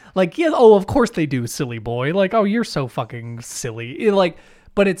 haha. Like, yeah, oh, of course they do, silly boy. Like, oh, you're so fucking silly.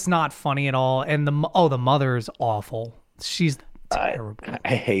 But it's not funny at all. And the mother is awful. She's terrible.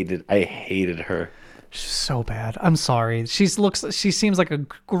 I hated her. She's so bad. I'm sorry. She seems like a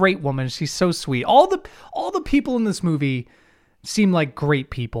great woman. She's so sweet. All the people in this movie seem like great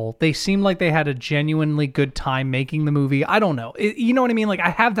people. They seem like they had a genuinely good time making the movie. I don't know. You know what I mean? Like,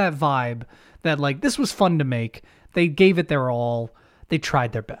 I have that vibe that like this was fun to make. They gave it their all. They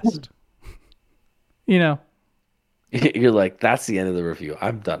tried their best. You're like, that's the end of the review.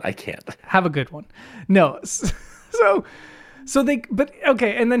 I'm done. I can't. Have a good one. No. But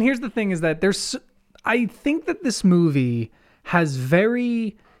okay. And then here's the thing is that I think that this movie has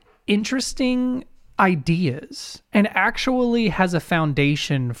very interesting ideas and actually has a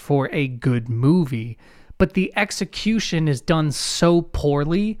foundation for a good movie, but the execution is done so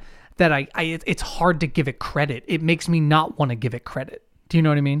poorly that it's hard to give it credit. It makes me not want to give it credit. Do you know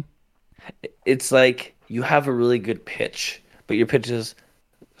what I mean? It's like you have a really good pitch, but your pitch is,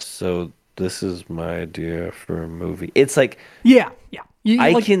 so this is my idea for a movie. It's like, yeah.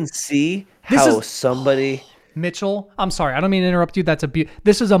 I can see how somebody... Mitchell, I'm sorry. I don't mean to interrupt you.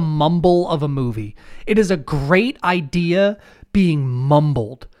 This is a mumble of a movie. It is a great idea being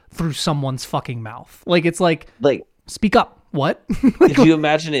mumbled through someone's fucking mouth. Like, it's like speak up. What? Could you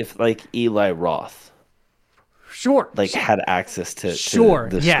imagine if like Eli Roth had access to the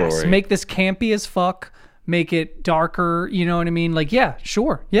story? Make this campy as fuck, make it darker, you know what I mean? Like, yeah,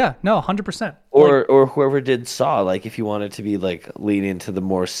 sure. Yeah, no, 100%. Or whoever did Saw, like if you wanted to be like lean into the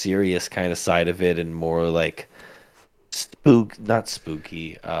more serious kind of side of it and more like not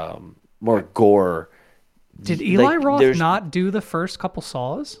spooky, more gore. Did Eli Roth not do the first couple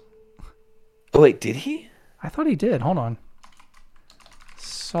Saws? Oh wait, did he? I thought he did. Hold on.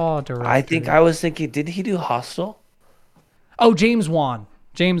 Saw director. I was thinking, did he do Hostel? Oh, James Wan.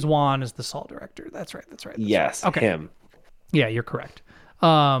 James Wan is the Saw director. That's right. Yes, okay. Him. Yeah, you're correct.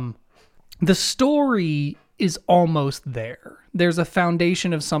 The story is almost there. There's a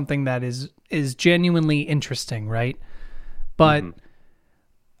foundation of something that is genuinely interesting, right? But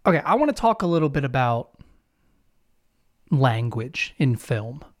okay, I want to talk a little bit about language in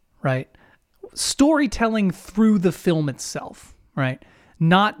film, right? Storytelling through the film itself, right?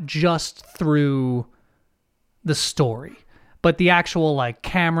 Not just through the story, but the actual like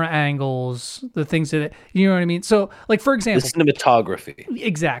camera angles, the things that, you know what I mean? So like, for example, the cinematography.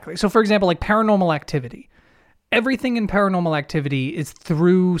 Exactly. So for example, like Paranormal Activity, everything in Paranormal Activity is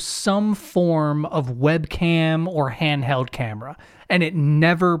through some form of webcam or handheld camera, and it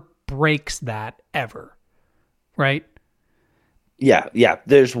never breaks that ever. Right? Yeah.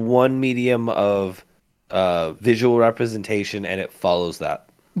 There's one medium of visual representation, and it follows that.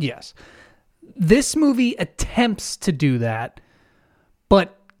 Yes. This movie attempts to do that,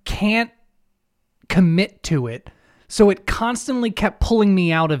 but can't commit to it. So it constantly kept pulling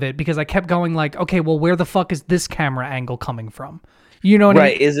me out of it because I kept going like, okay, well, where the fuck is this camera angle coming from? You know what I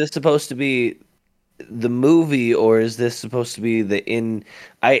mean? Right. Is this supposed to be the movie, or is this supposed to be the in?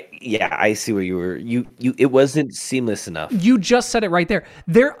 I see where you. It wasn't seamless enough. You just said it right there.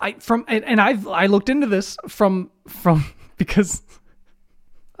 I looked into this from because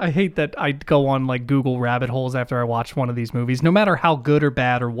I hate that I go on like Google rabbit holes after I watch one of these movies. No matter how good or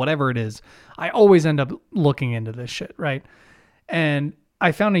bad or whatever it is, I always end up looking into this shit, right? And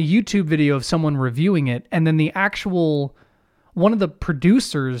I found a YouTube video of someone reviewing it, and then one of the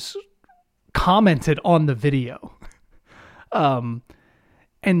producers commented on the video,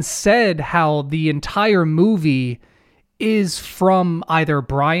 and said how the entire movie is from either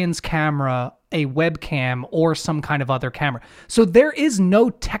Brian's camera, a webcam, or some kind of other camera. So there is no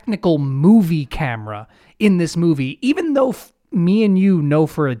technical movie camera in this movie, even though me and you know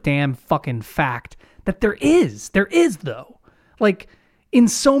for a damn fucking fact that there is. There is, though. Like, in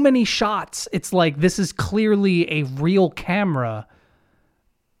so many shots, it's like, this is clearly a real camera.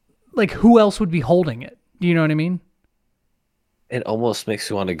 Like, who else would be holding it? Do you know what I mean? It almost makes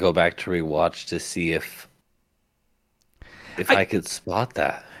me want to go back to rewatch to see if I could spot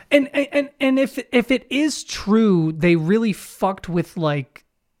that. And if it is true, they really fucked with like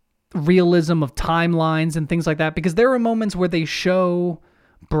realism of timelines and things like that, because there are moments where they show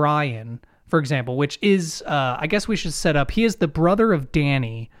Brian, for example, which is I guess we should set up. He is the brother of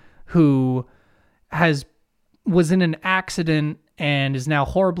Danny, who was in an accident and is now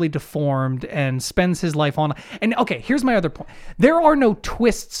horribly deformed and spends his life on. And okay, here's my other point. There are no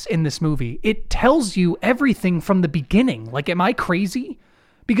twists in this movie. It tells you everything from the beginning. Like, am I crazy?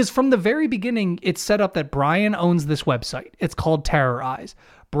 Because from the very beginning, it's set up that Brian owns this website. It's called Terror Eyes.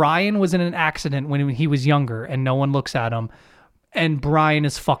 Brian was in an accident when he was younger and no one looks at him. And Brian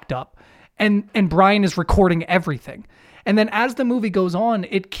is fucked up. And Brian is recording everything. And then as the movie goes on,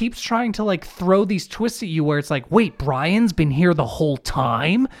 it keeps trying to like throw these twists at you where it's like, wait, Brian's been here the whole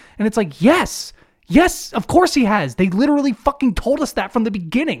time? And it's like, yes, of course he has. They literally fucking told us that from the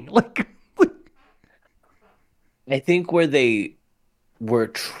beginning. Like, I think where they were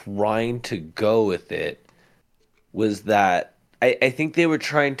trying to go with it was that I think they were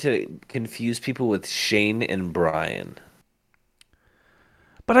trying to confuse people with Shane and Brian.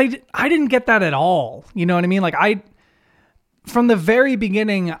 but I didn't get that at all. You know what I mean? Like, from the very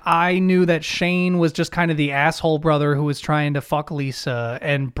beginning, I knew that Shane was just kind of the asshole brother who was trying to fuck Lisa,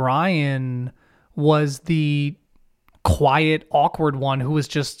 and Brian was the quiet, awkward one who was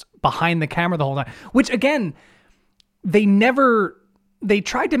just behind the camera the whole time. Which, again, they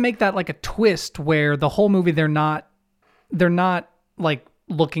tried to make that like a twist where the whole movie they're not like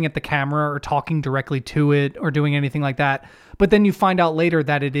looking at the camera or talking directly to it or doing anything like that. But then you find out later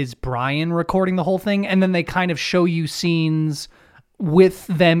that it is Brian recording the whole thing, and then they kind of show you scenes with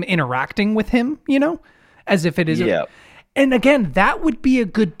them interacting with him, you know, as if it is. Yeah. And again, that would be a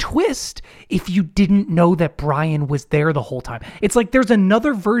good twist if you didn't know that Brian was there the whole time. It's like there's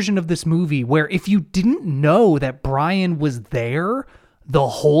another version of this movie where if you didn't know that Brian was there the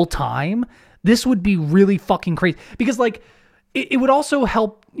whole time, this would be really fucking crazy. Because like it would also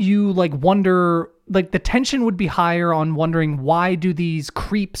help you like wonder, like the tension would be higher on wondering, why do these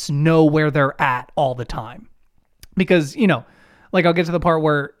creeps know where they're at all the time? Because, you know, like I'll get to the part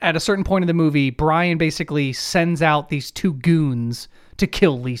where at a certain point in the movie, Brian basically sends out these two goons to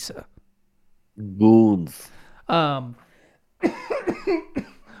kill Lisa. Goons.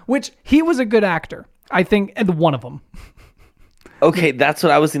 Which he was a good actor, I think, and one of them. Okay, that's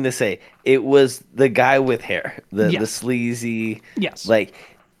what I was going to say. It was the guy with hair, the sleazy. Yes. Like,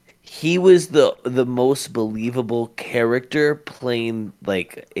 he was the most believable character playing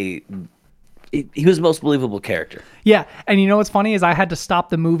like he was the most believable character. Yeah, and you know what's funny is I had to stop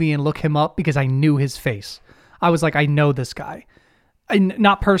the movie and look him up because I knew his face. I was like, I know this guy.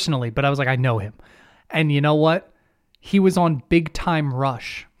 Not personally, but I was like, I know him. And you know what? He was on Big Time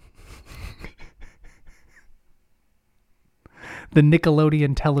Rush. The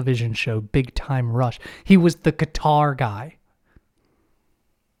Nickelodeon television show, Big Time Rush. He was the guitar guy.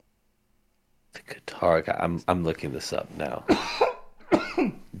 The guitar guy. I'm looking this up now.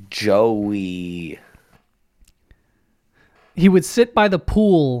 Joey. He would sit by the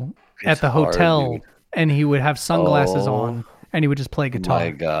pool at the Guitar hotel, dude. and he would have sunglasses Oh. on, and he would just play guitar.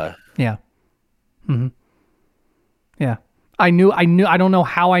 My God. Yeah. Mm-hmm. Yeah. I don't know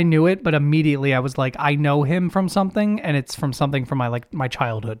how I knew it, but immediately I was like, I know him from something, and it's from something from my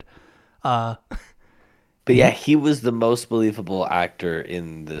childhood. But yeah, he was the most believable actor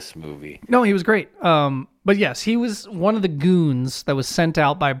in this movie. No, he was great. But yes, he was one of the goons that was sent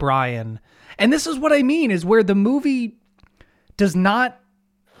out by Brian. And this is what I mean, is where the movie does not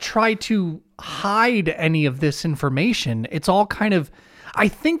try to hide any of this information. It's all kind of, I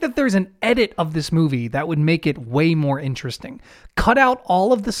think that there's an edit of this movie that would make it way more interesting. Cut out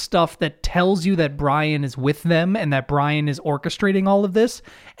all of the stuff that tells you that Brian is with them and that Brian is orchestrating all of this,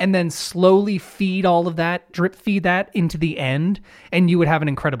 and then slowly feed all of that, drip feed that into the end, and you would have an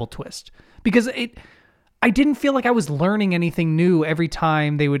incredible twist. Because I didn't feel like I was learning anything new every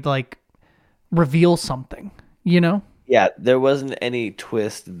time they would like reveal something, you know? Yeah, there wasn't any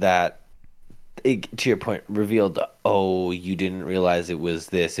twist that, to your point, revealed, oh, you didn't realize it was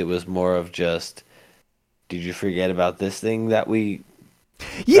this. It was more of just, did you forget about this thing that we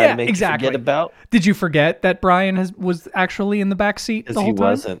tried to make you forget about? Did you forget that Brian was actually in the back seat the whole time?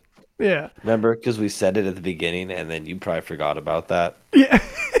 Because he wasn't. Yeah. Remember? Because we said it at the beginning, and then you probably forgot about that. Yeah.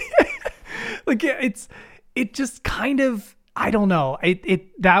 Like, yeah, it just kind of, I don't know.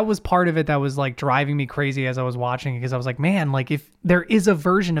 That was part of it that was like driving me crazy as I was watching it, because I was like, man, like if there is a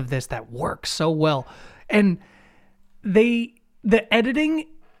version of this that works so well, and the editing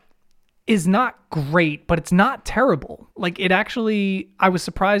is not great, but it's not terrible. Like it actually, I was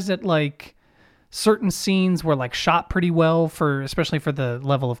surprised that like certain scenes were like shot pretty well especially for the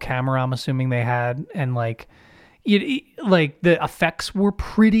level of camera I'm assuming they had, and like like the effects were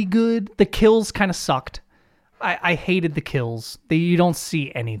pretty good. The kills kind of sucked. I hated the kills. You don't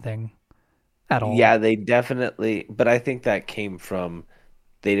see anything at all. Yeah, they definitely, but I think that came from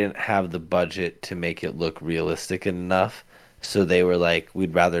they didn't have the budget to make it look realistic enough. So they were like,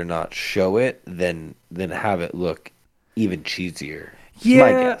 we'd rather not show it than have it look even cheesier.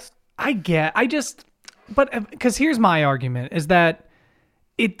 Yeah, but because here's my argument is that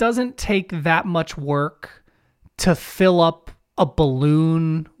it doesn't take that much work to fill up a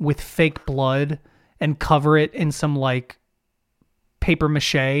balloon with fake blood and cover it in some like paper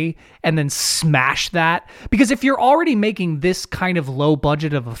mache and then smash that. Because if you're already making this kind of low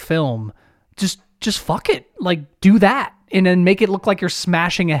budget of a film, just fuck it. Like do that and then make it look like you're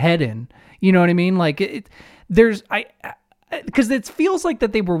smashing a head in. You know what I mean? Like because it feels like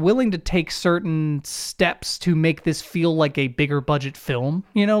that they were willing to take certain steps to make this feel like a bigger budget film,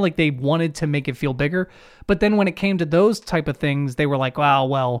 you know, like they wanted to make it feel bigger. But then when it came to those type of things, they were like,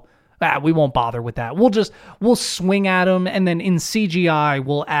 well, we won't bother with that. We'll swing at them, and then in CGI,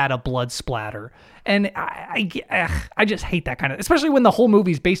 we'll add a blood splatter. And I just hate that kind of, especially when the whole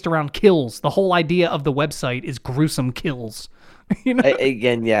movie's based around kills. The whole idea of the website is gruesome kills. You know?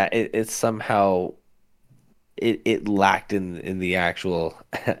 Again, yeah, it's somehow it lacked in the actual,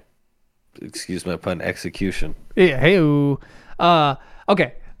 excuse my pun, execution. Yeah. Hey.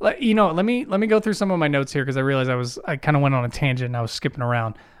 Okay. You know, let me go through some of my notes here because I realized I kind of went on a tangent and I was skipping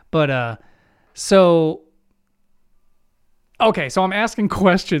around. But so I'm asking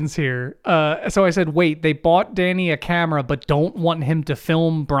questions here. So I said, wait, they bought Danny a camera but don't want him to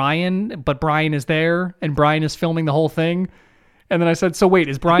film Brian, but Brian is there and Brian is filming the whole thing. And then I said, so wait,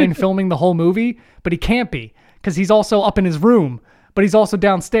 is Brian filming the whole movie? But he can't be because he's also up in his room, but he's also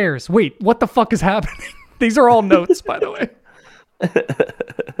downstairs. Wait, what the fuck is happening? These are all notes, by the way.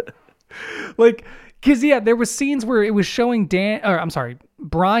 Like, because yeah, there was scenes where it was showing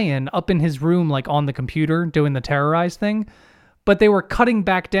Brian up in his room, like on the computer doing the terrorize thing, but they were cutting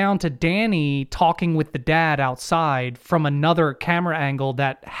back down to Danny talking with the dad outside from another camera angle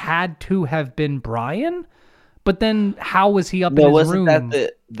that had to have been Brian. But then how was he up in his room?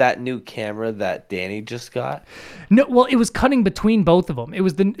 Wasn't that new camera that Danny just got? No, well, it was cutting between both of them. It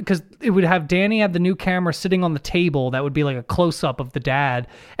was because it would have Danny have the new camera sitting on the table that would be like a close-up of the dad,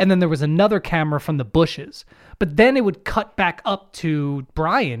 and then there was another camera from the bushes. But then it would cut back up to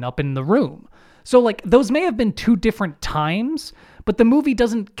Brian up in the room. So like those may have been two different times, but the movie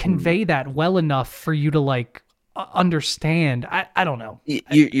doesn't convey that well enough for you to like understand. I don't know.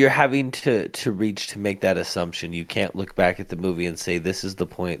 You're having to reach to make that assumption. You can't look back at the movie and say this is the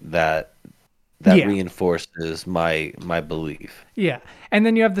point that reinforces my belief. Yeah. And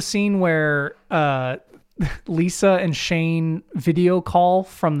then you have the scene where Lisa and Shane video call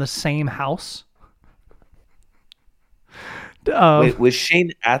from the same house. Wait, was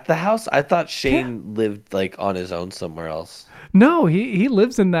Shane at the house? I thought Shane lived like on his own somewhere else. No, he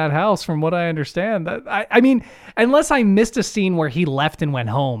lives in that house from what I understand. I mean, unless I missed a scene where he left and went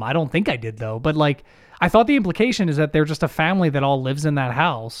home. I don't think I did though. But like, I thought the implication is that they're just a family that all lives in that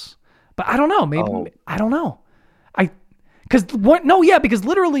house. But I don't know. Maybe I don't know. Because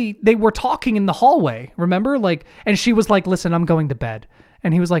literally they were talking in the hallway, remember? Like, and she was like, listen, I'm going to bed.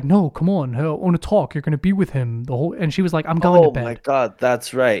 And he was like, no, come on, I want to talk. You're going to be with him and she was like, I'm going to bed. Oh my God.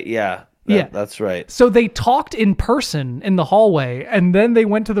 That's right. Yeah. That's right. So they talked in person in the hallway and then they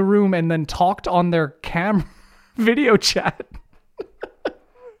went to the room and then talked on their camera video chat.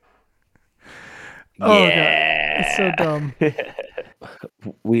 Yeah. Oh, God. It's so dumb.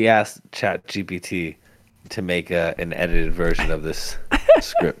 We asked ChatGPT to make an edited version of this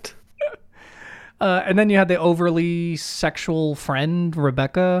script. And then you had the overly sexual friend,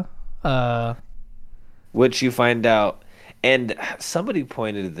 Rebecca. Uh, Which you find out, and somebody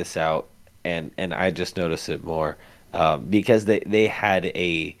pointed this out, and I just noticed it more because they had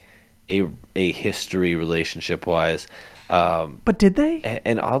a history relationship wise, but did they?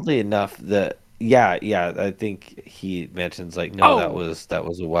 and oddly enough, the yeah, I think he mentions like no, Oh, that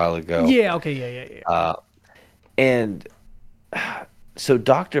was a while ago, yeah. Okay, yeah. and so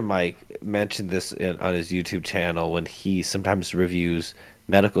Dr. Mike mentioned this on his YouTube channel when he sometimes reviews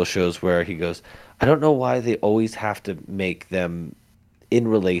medical shows where he goes, I don't know why they always have to make them in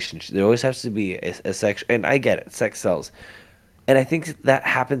relationship. There always has to be a sex, and I get it, sex sells. And I think that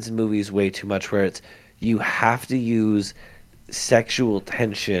happens in movies way too much where it's you have to use sexual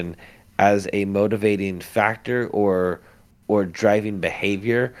tension as a motivating factor or driving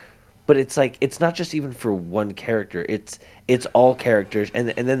behavior, but it's like it's not just even for one character, it's all characters, and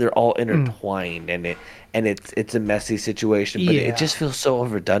then they're all intertwined, and it's a messy situation, but it Yeah. just feels so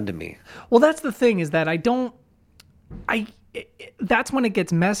overdone to me. Well, that's the thing is that that's when it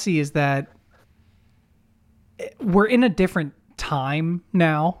gets messy is that we're in a different time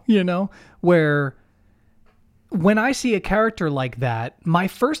now, where when I see a character like that, my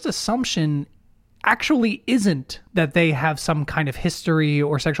first assumption actually isn't that they have some kind of history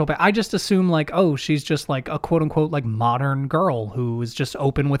or sexual. I just assume like, oh, she's just like a quote unquote like modern girl who is just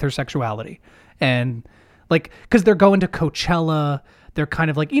open with her sexuality, and like because they're going to Coachella, they're kind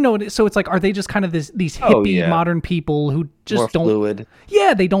of like so it's like are they just kind of these Oh hippie yeah, modern people who more just don't fluid.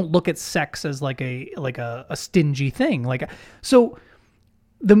 yeah they don't look at sex as like a stingy thing like so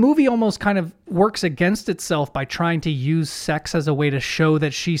the movie almost kind of works against itself by trying to use sex as a way to show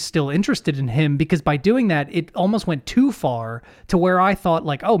that she's still interested in him because by doing that it almost went too far to where I thought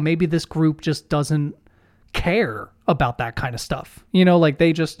like oh maybe this group just doesn't care about that kind of stuff like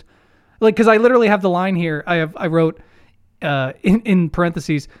they just like because I literally have the line here I wrote in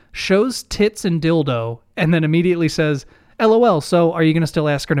parentheses shows tits and dildo and then immediately says LOL so are you gonna still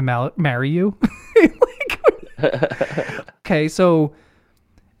ask her to marry you okay so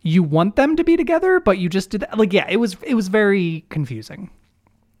you want them to be together, but you just did that. Like, yeah, it was very confusing,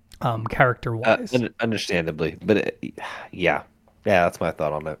 character wise. Understandably, but yeah, yeah, that's my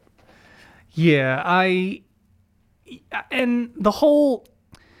thought on it. Yeah, and the whole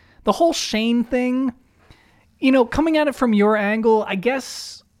Shane thing, coming at it from your angle, I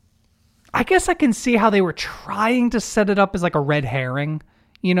guess I can see how they were trying to set it up as like a red herring.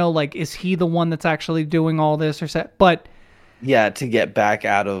 Like is he the one that's actually doing all this or set? But Yeah, to get back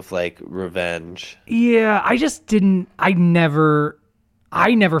out of like revenge. yeah, I never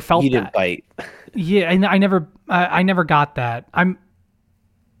You felt didn't that. bite. Yeah, and I never got that.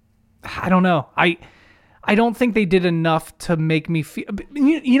 I don't know. I don't think they did enough to make me feel.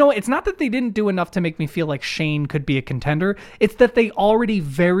 It's not that they didn't do enough to make me feel like Shane could be a contender. It's that they already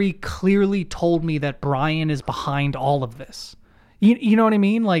very clearly told me that Brian is behind all of this. You know what I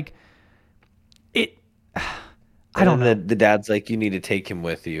mean? Like it. I don't know. The dad's like, you need to take him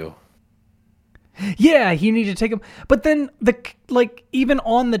with you. Yeah, he needed to take him. But then even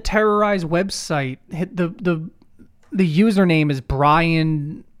on the terrorized website, the username is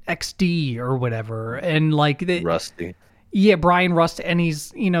Brian XD or whatever, and like Rusty. yeah, Brian Rust, and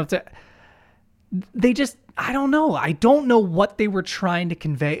he's they just I don't know. I don't know what they were trying to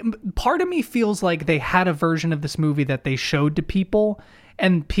convey. Part of me feels like they had a version of this movie that they showed to people,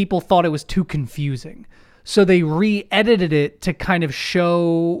 and people thought it was too confusing. So they re-edited it to kind of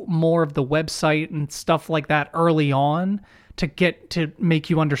show more of the website and stuff like that early on to make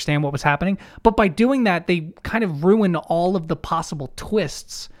you understand what was happening. But by doing that, they kind of ruined all of the possible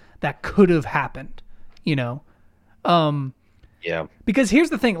twists that could have happened, Yeah. Because here's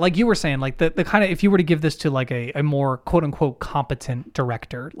the thing, like you were saying, like the kind of, if you were to give this to like a more quote unquote competent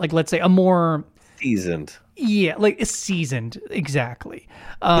director, like let's say a more, Seasoned. yeah, like a seasoned, exactly.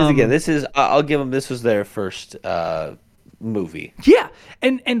 Because again, this is I'll give them this was their first movie. Yeah.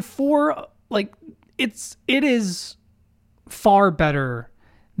 And for like, it is far better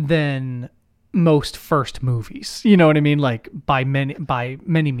than most first movies. You know what I mean? Like by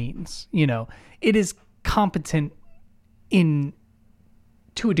many means, it is competent in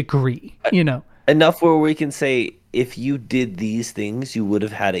to a degree, Enough where we can say if you did these things, you would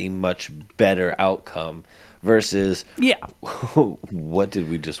have had a much better outcome versus Yeah. what did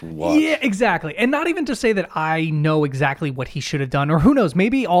we just watch? Yeah, exactly. And not even to say that I know exactly what he should have done, or who knows,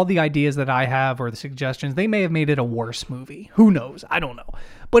 maybe all the ideas that I have or the suggestions, they may have made it a worse movie. Who knows? I don't know.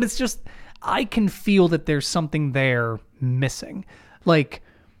 But it's just, I can feel that there's something there missing. Like,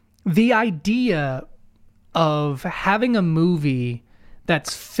 the idea of having a movie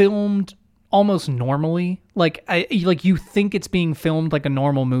that's filmed almost normally, like you think it's being filmed like a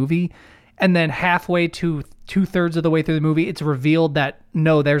normal movie, and then halfway to 2/3 of the way through the movie, it's revealed that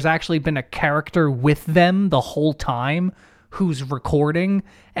no, there's actually been a character with them the whole time who's recording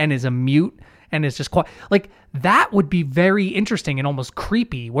and is a mute and is just quiet. Like, that would be very interesting and almost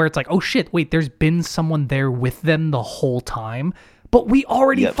creepy, where it's like, oh shit, wait, there's been someone there with them the whole time, but we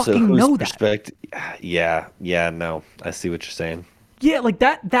already fucking know that. Yeah, no, I see what you're saying. Yeah, like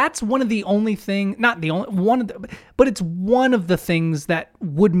that's one of the only thing, not the only one of the, but it's one of the things that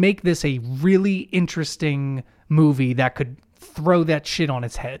would make this a really interesting movie that could throw that shit on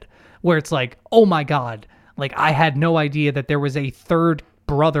its head, where it's like, oh my God, like I had no idea that there was a third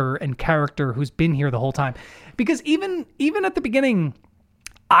brother and character who's been here the whole time. Because even at the beginning,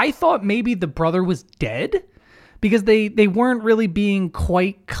 I thought maybe the brother was dead, because they weren't really being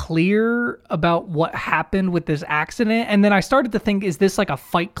quite clear about what happened with this accident. And then I started to think, is this like a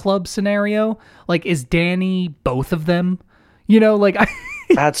Fight Club scenario? Like, is Danny both of them? You know, like...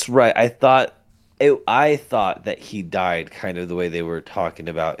 That's right. I thought that he died kind of the way they were talking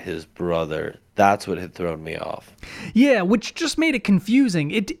about his brother. That's what had thrown me off. Yeah, which just made it confusing.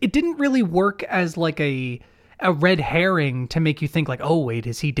 It didn't really work as like a red herring to make you think like, oh wait,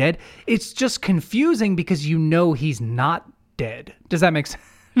 is he dead? It's just confusing because you know he's not dead. Does that make sense?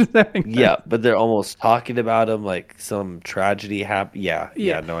 Yeah, but they're almost talking about him like some tragedy happened. Yeah,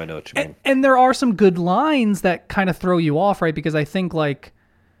 no, I know what you mean. And there are some good lines that kind of throw you off, right? Because I think like,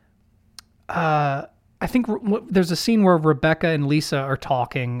 there's a scene where Rebecca and Lisa are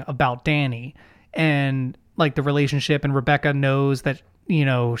talking about Danny and like the relationship, and Rebecca knows that, you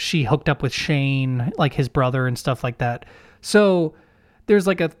know, she hooked up with Shane, like his brother and stuff like that. So there's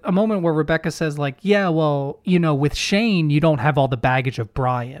like a moment where Rebecca says like, yeah, well, you know, with Shane, you don't have all the baggage of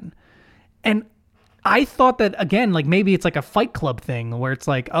Brian. And I thought that, again, like maybe it's like a Fight Club thing where it's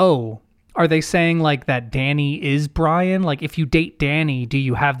like, oh, are they saying like that Danny is Brian? Like, if you date Danny, do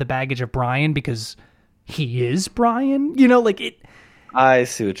you have the baggage of Brian because he is Brian? You know, like it... I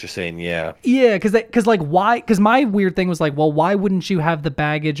see what you're saying. Yeah. Yeah. Cause like why? Cause my weird thing was like, well, why wouldn't you have the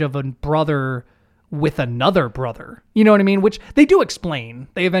baggage of a brother with another brother? You know what I mean? Which they do explain.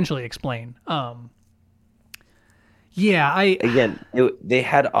 They eventually explain. Yeah. They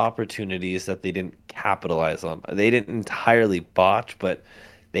had opportunities that they didn't capitalize on. They didn't entirely botch, but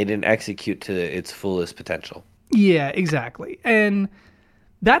they didn't execute to its fullest potential. Yeah, exactly. And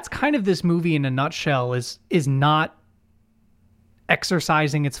that's kind of this movie in a nutshell, is not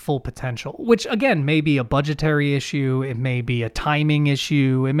exercising its full potential, which again may be a budgetary issue, it may be a timing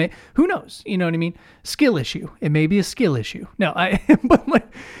issue, it may, who knows, you know what I mean, skill issue, it may be a skill issue. But like,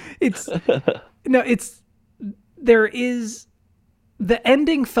 there is, the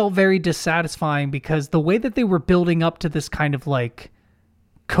ending felt very dissatisfying because the way that they were building up to this kind of like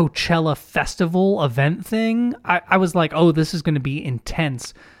Coachella festival event thing, I was like, oh, this is going to be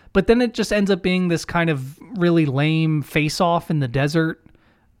intense. But then it just ends up being this kind of really lame face-off in the desert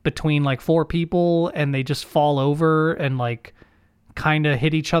between like four people, and they just fall over and like kind of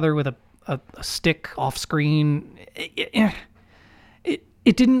hit each other with a stick off screen. It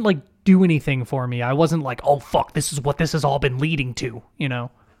didn't like do anything for me. I wasn't like, oh fuck, this is what this has all been leading to, you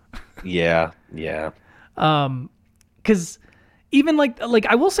know? Yeah. Because even like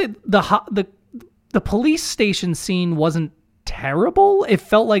I will say the police station scene wasn't terrible. It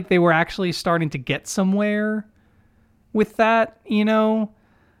felt like they were actually starting to get somewhere with that, you know?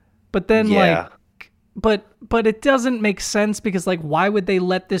 But then like, but it doesn't make sense because like, why would they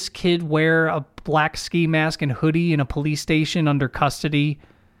let this kid wear a black ski mask and hoodie in a police station under custody?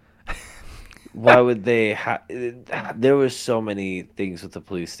 Why would they there was so many things with the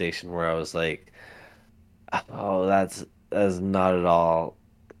police station where I was like, oh, that's not at all.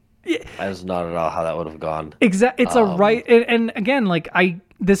 That's not at all how that would have gone. Exactly. It's and again, like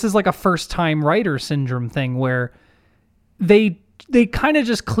this is like a first time writer syndrome thing where they kind of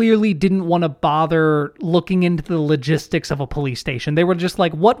just clearly didn't want to bother looking into the logistics of a police station. They were just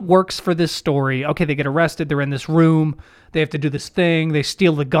like, what works for this story? Okay, they get arrested. They're in this room. They have to do this thing. They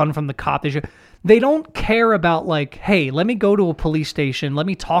steal the gun from the cop. They don't care about like, hey, let me go to a police station. Let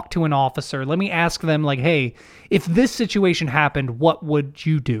me talk to an officer. Let me ask them like, hey, if this situation happened, what would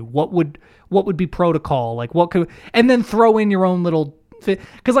you do? What would be protocol? Like and then throw in your own little,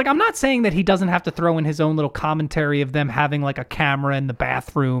 because like, I'm not saying that he doesn't have to throw in his own little commentary of them having like a camera in the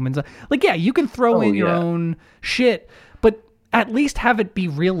bathroom and like, yeah, you can throw in your own shit, but at least have it be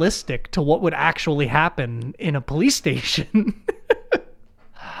realistic to what would actually happen in a police station.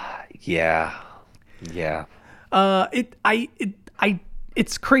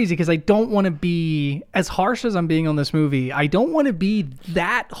 it's crazy because I don't want to be as harsh as I'm being on this movie. I don't want to be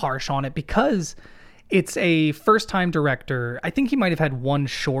that harsh on it because it's a first-time director. I think he might have had one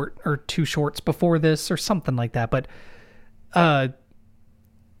short or two shorts before this or something like that. But, and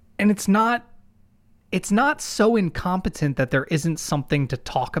it's not so incompetent that there isn't something to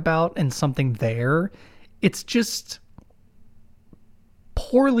talk about and something there. It's just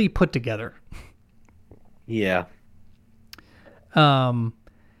poorly put together. Yeah.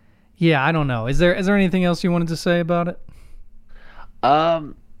 Yeah, I don't know. Is there anything else you wanted to say about it?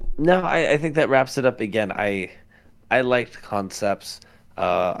 No, I think that wraps it up. Again, I liked concepts.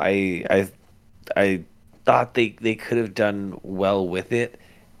 I thought they could have done well with it.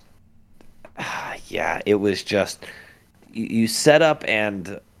 Yeah, it was just you set up,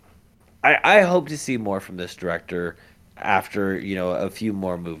 and I hope to see more from this director after, a few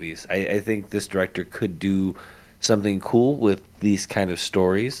more movies. I think this director could do something cool with these kind of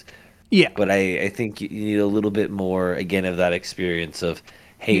stories. Yeah. But I think you need a little bit more, again, of that experience of,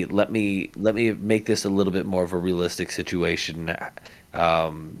 hey, let me make this a little bit more of a realistic situation.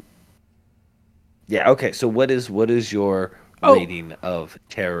 Yeah, okay. So what is your rating of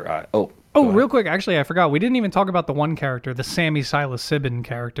Terror? Go Real ahead. quick, actually, I forgot. We didn't even talk about the one character, the Sammy Psilocybin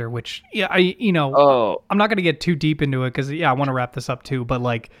character, which, yeah, Oh, I'm not going to get too deep into it because, yeah, I want to wrap this up too. But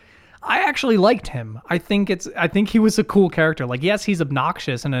like, I actually liked him. I think he was a cool character. Like, yes, he's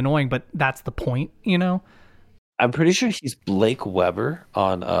obnoxious and annoying, but that's the point, I'm pretty sure he's Blake Weber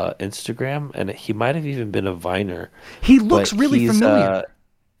on Instagram, and he might have even been a Viner. He looks But really familiar.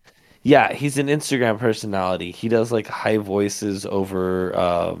 yeah, he's an Instagram personality. He does like high voices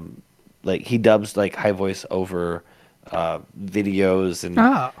over, like he dubs like high voice over videos, and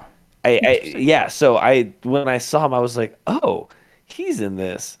Ah, interesting. yeah. So when I saw him, I was like, oh, he's in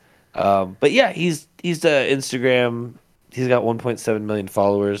this. But yeah, he's the Instagram. He's got 1.7 million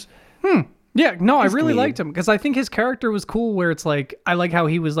followers. Yeah, no, I He's really clean. liked him because I think his character was cool. Where it's like, I like how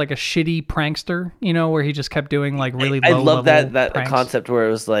he was like a shitty prankster, where he just kept doing like really I low love level that pranks. concept where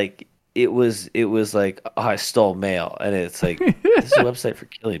it was like it was like, oh, I stole mail, and it's like, this is a website for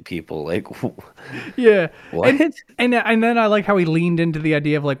killing people. Like, Yeah, what? and then I like how he leaned into the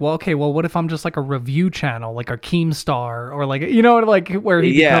idea of like, well, okay, well, what if I'm just like a review channel, like a Keemstar, or like, like where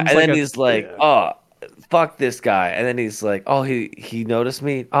he Yeah, becomes and like then a he's like, oh, fuck this guy, and then he's like, oh, he noticed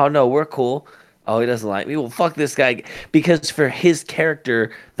me. Oh no, we're cool. Oh, he doesn't like me. Well, fuck this guy, because for his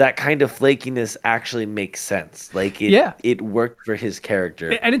character, that kind of flakiness actually makes sense. Like yeah, it worked for his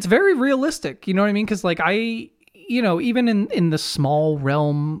character. and it's very realistic. You know what I mean? Because like even in the small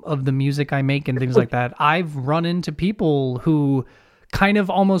realm of the music I make and things like that, I've run into people who kind of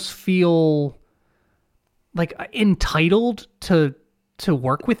almost feel like entitled to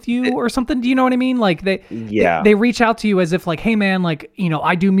work with you or something. Do you know what I mean? Like they Yeah. they reach out to you as if like, hey man, like,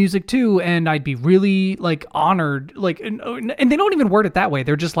 I do music too, and I'd be really like honored. Like, and they don't even word it that way.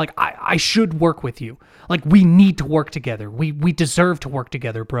 They're just like, I should work with you. Like, we need to work together. We deserve to work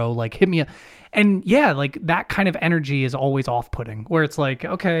together, bro. Like, hit me up. And yeah, like that kind of energy is always off-putting, where it's like,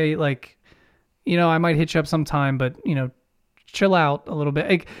 okay, like, I might hit you up sometime, but chill out a little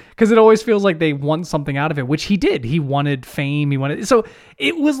bit, because it always feels like they want something out of it, which he did. He wanted fame. So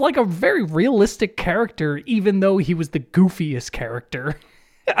it was like a very realistic character, even though he was the goofiest character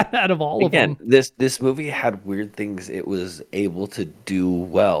out of all of Again, them. this movie had weird things it was able to do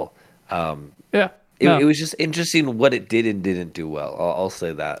well. Yeah. It, No. it was just interesting what it did and didn't do well. I'll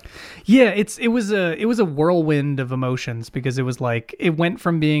say that. Yeah, it was a whirlwind of emotions, because it was like it went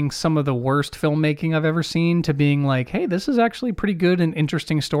from being some of the worst filmmaking I've ever seen to being like, hey, this is actually pretty good and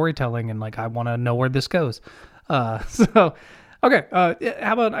interesting storytelling, and like I want to know where this goes. So okay,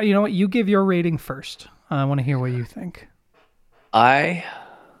 how about, you know what, you give your rating first. I want to hear what you think. I've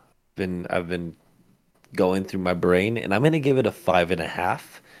been going through my brain, and I'm gonna give it a 5.5,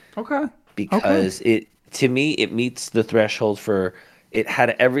 Okay. Okay. because to me it meets the threshold for, it had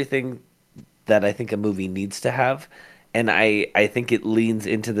everything that I think a movie needs to have, and I think it leans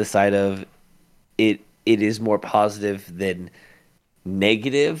into the side of it is more positive than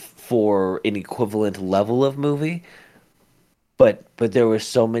negative for an equivalent level of movie. But there were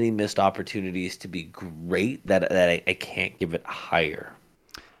so many missed opportunities to be great that I can't give it higher.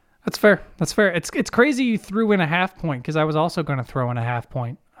 That's fair. That's fair. It's crazy you threw in a half point, because I was also going to throw in a half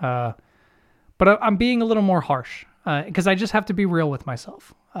point. But I'm being a little more harsh, because I just have to be real with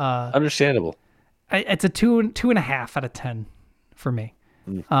myself. Understandable. It's a two and a half out of 10 for me.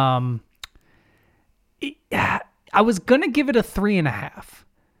 I was gonna give it a 3.5,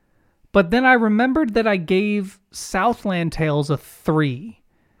 but then I remembered that I gave Southland Tales a 3,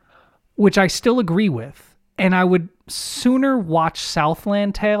 which I still agree with. And I would sooner watch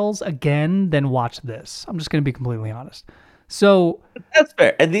Southland Tales again than watch this. I'm just going to be completely honest. So That's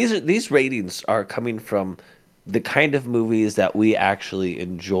fair. And these ratings are coming from the kind of movies that we actually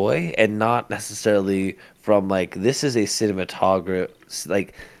enjoy, and not necessarily from like this is a cinematographer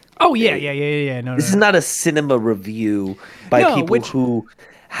like. oh yeah. No, This is not a cinema review by No, people who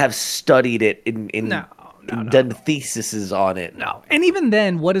have studied it No. and done theses on it. No. And even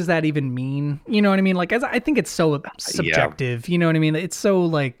then, what does that even mean? You know what I mean? Like, I think it's so subjective. You know what I mean? It's so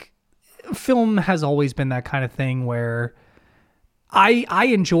like, film has always been that kind of thing where I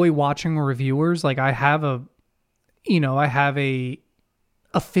enjoy watching reviewers. Like, I have a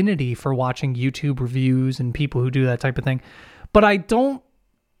affinity for watching YouTube reviews and people who do that type of thing. But I don't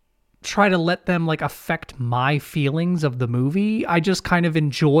try to let them like affect my feelings of the movie. I just kind of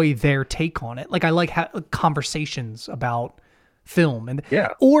enjoy their take on it. Like I like conversations about film, and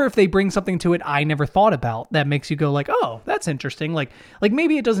or if they bring something to it I never thought about that makes you go like, oh, that's interesting. Like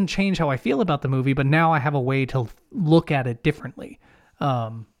maybe it doesn't change how I feel about the movie, but now I have a way to look at it differently.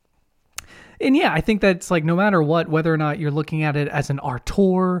 And yeah, I think that's like no matter what, whether or not you're looking at it as an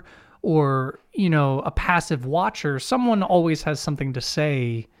auteur or, you know, a passive watcher, someone always has something to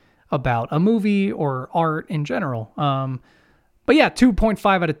say about a movie or art in general. But yeah, 2.5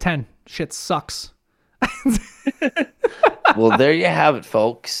 out of 10. Shit sucks. Well, there you have it,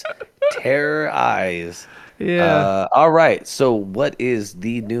 folks. Terror Eyes. Yeah. All right. So what is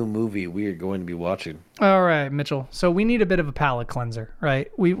the new movie we are going to be watching? All right, Mitchell. So we need a bit of a palate cleanser, right?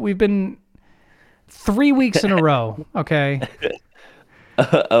 We've been 3 weeks in a row, okay?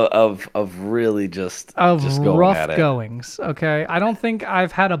 of really just going rough at it. goings, okay? I don't think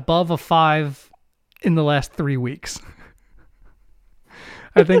I've had above a 5 in the last 3 weeks.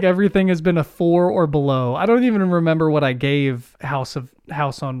 I think everything has been a 4 or below. I don't even remember what I gave House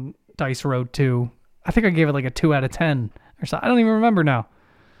on Dice Road 2. I think I gave it like a 2 out of 10 or something. I don't even remember now.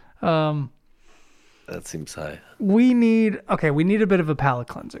 That seems high. We need a bit of a palate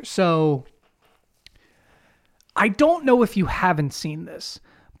cleanser. So I don't know if you haven't seen this,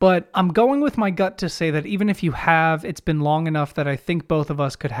 but I'm going with my gut to say that even if you have, it's been long enough that I think both of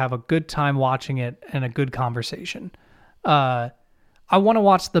us could have a good time watching it and a good conversation. I want to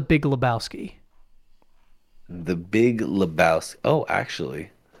watch The Big Lebowski. The Big Lebowski. Oh,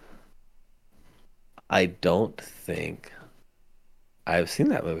 actually, I don't think I've seen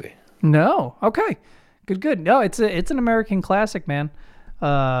that movie. No. Okay. Good. No, it's an American classic, man.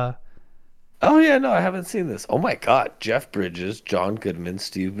 Oh yeah, no, I haven't seen this. Oh my God, Jeff Bridges, John Goodman,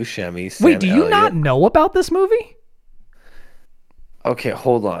 Steve Buscemi, Sam Wait, do you Elliott. not know about this movie? Okay,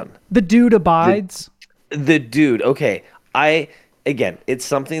 hold on. The Dude Abides. The Dude. Okay, again, it's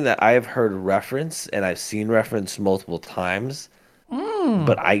something that I have heard reference and I've seen reference multiple times,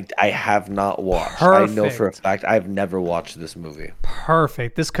 but I have not watched. Perfect. I know for a fact I've never watched this movie.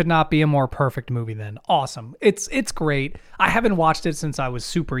 Perfect. This could not be a more perfect movie then. Awesome. It's great. I haven't watched it since I was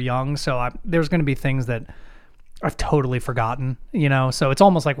super young, so there's going to be things that I've totally forgotten, you know, so it's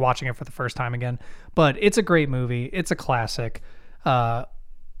almost like watching it for the first time again. But it's a great movie. It's a classic.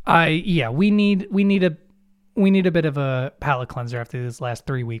 We need a bit of a palate cleanser after these last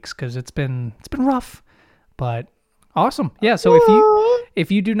 3 weeks because it's been rough, but awesome. Yeah, so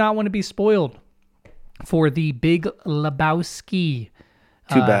if you do not want to be spoiled for The Big Lebowski,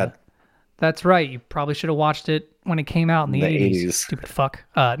 Too bad. that's right. You probably should have watched it when it came out in the 80s. Stupid fuck.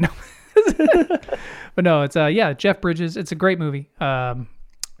 No. But no, it's Jeff Bridges. It's a great movie. Try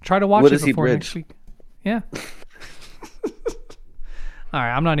to watch it before next week. Yeah. All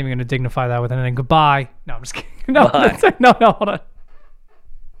right, I'm not even going to dignify that with anything. Goodbye. No, I'm just kidding. No, hold on.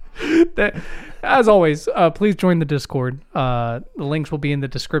 As always, please join the Discord. The links will be in the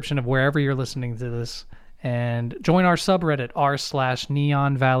description of wherever you're listening to this. And join our subreddit,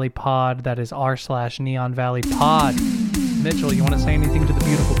 r/Neon Valley Pod. That is r/Neon Valley Pod. Mitchell, you want to say anything to the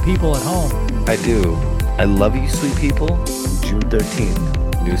beautiful people at home? I do. I love you, sweet people. June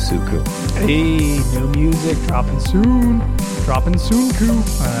 13th, new Suku. Hey, new music dropping soon. Dropping soon, Koo. Oh,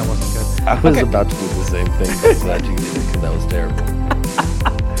 that wasn't good. I was about to do the same thing, but I'm glad you did it because that was terrible.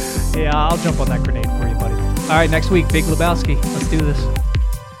 Yeah, I'll jump on that grenade for you, buddy. All right, next week, Big Lebowski. Let's do this.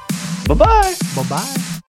 Bye-bye. Bye-bye.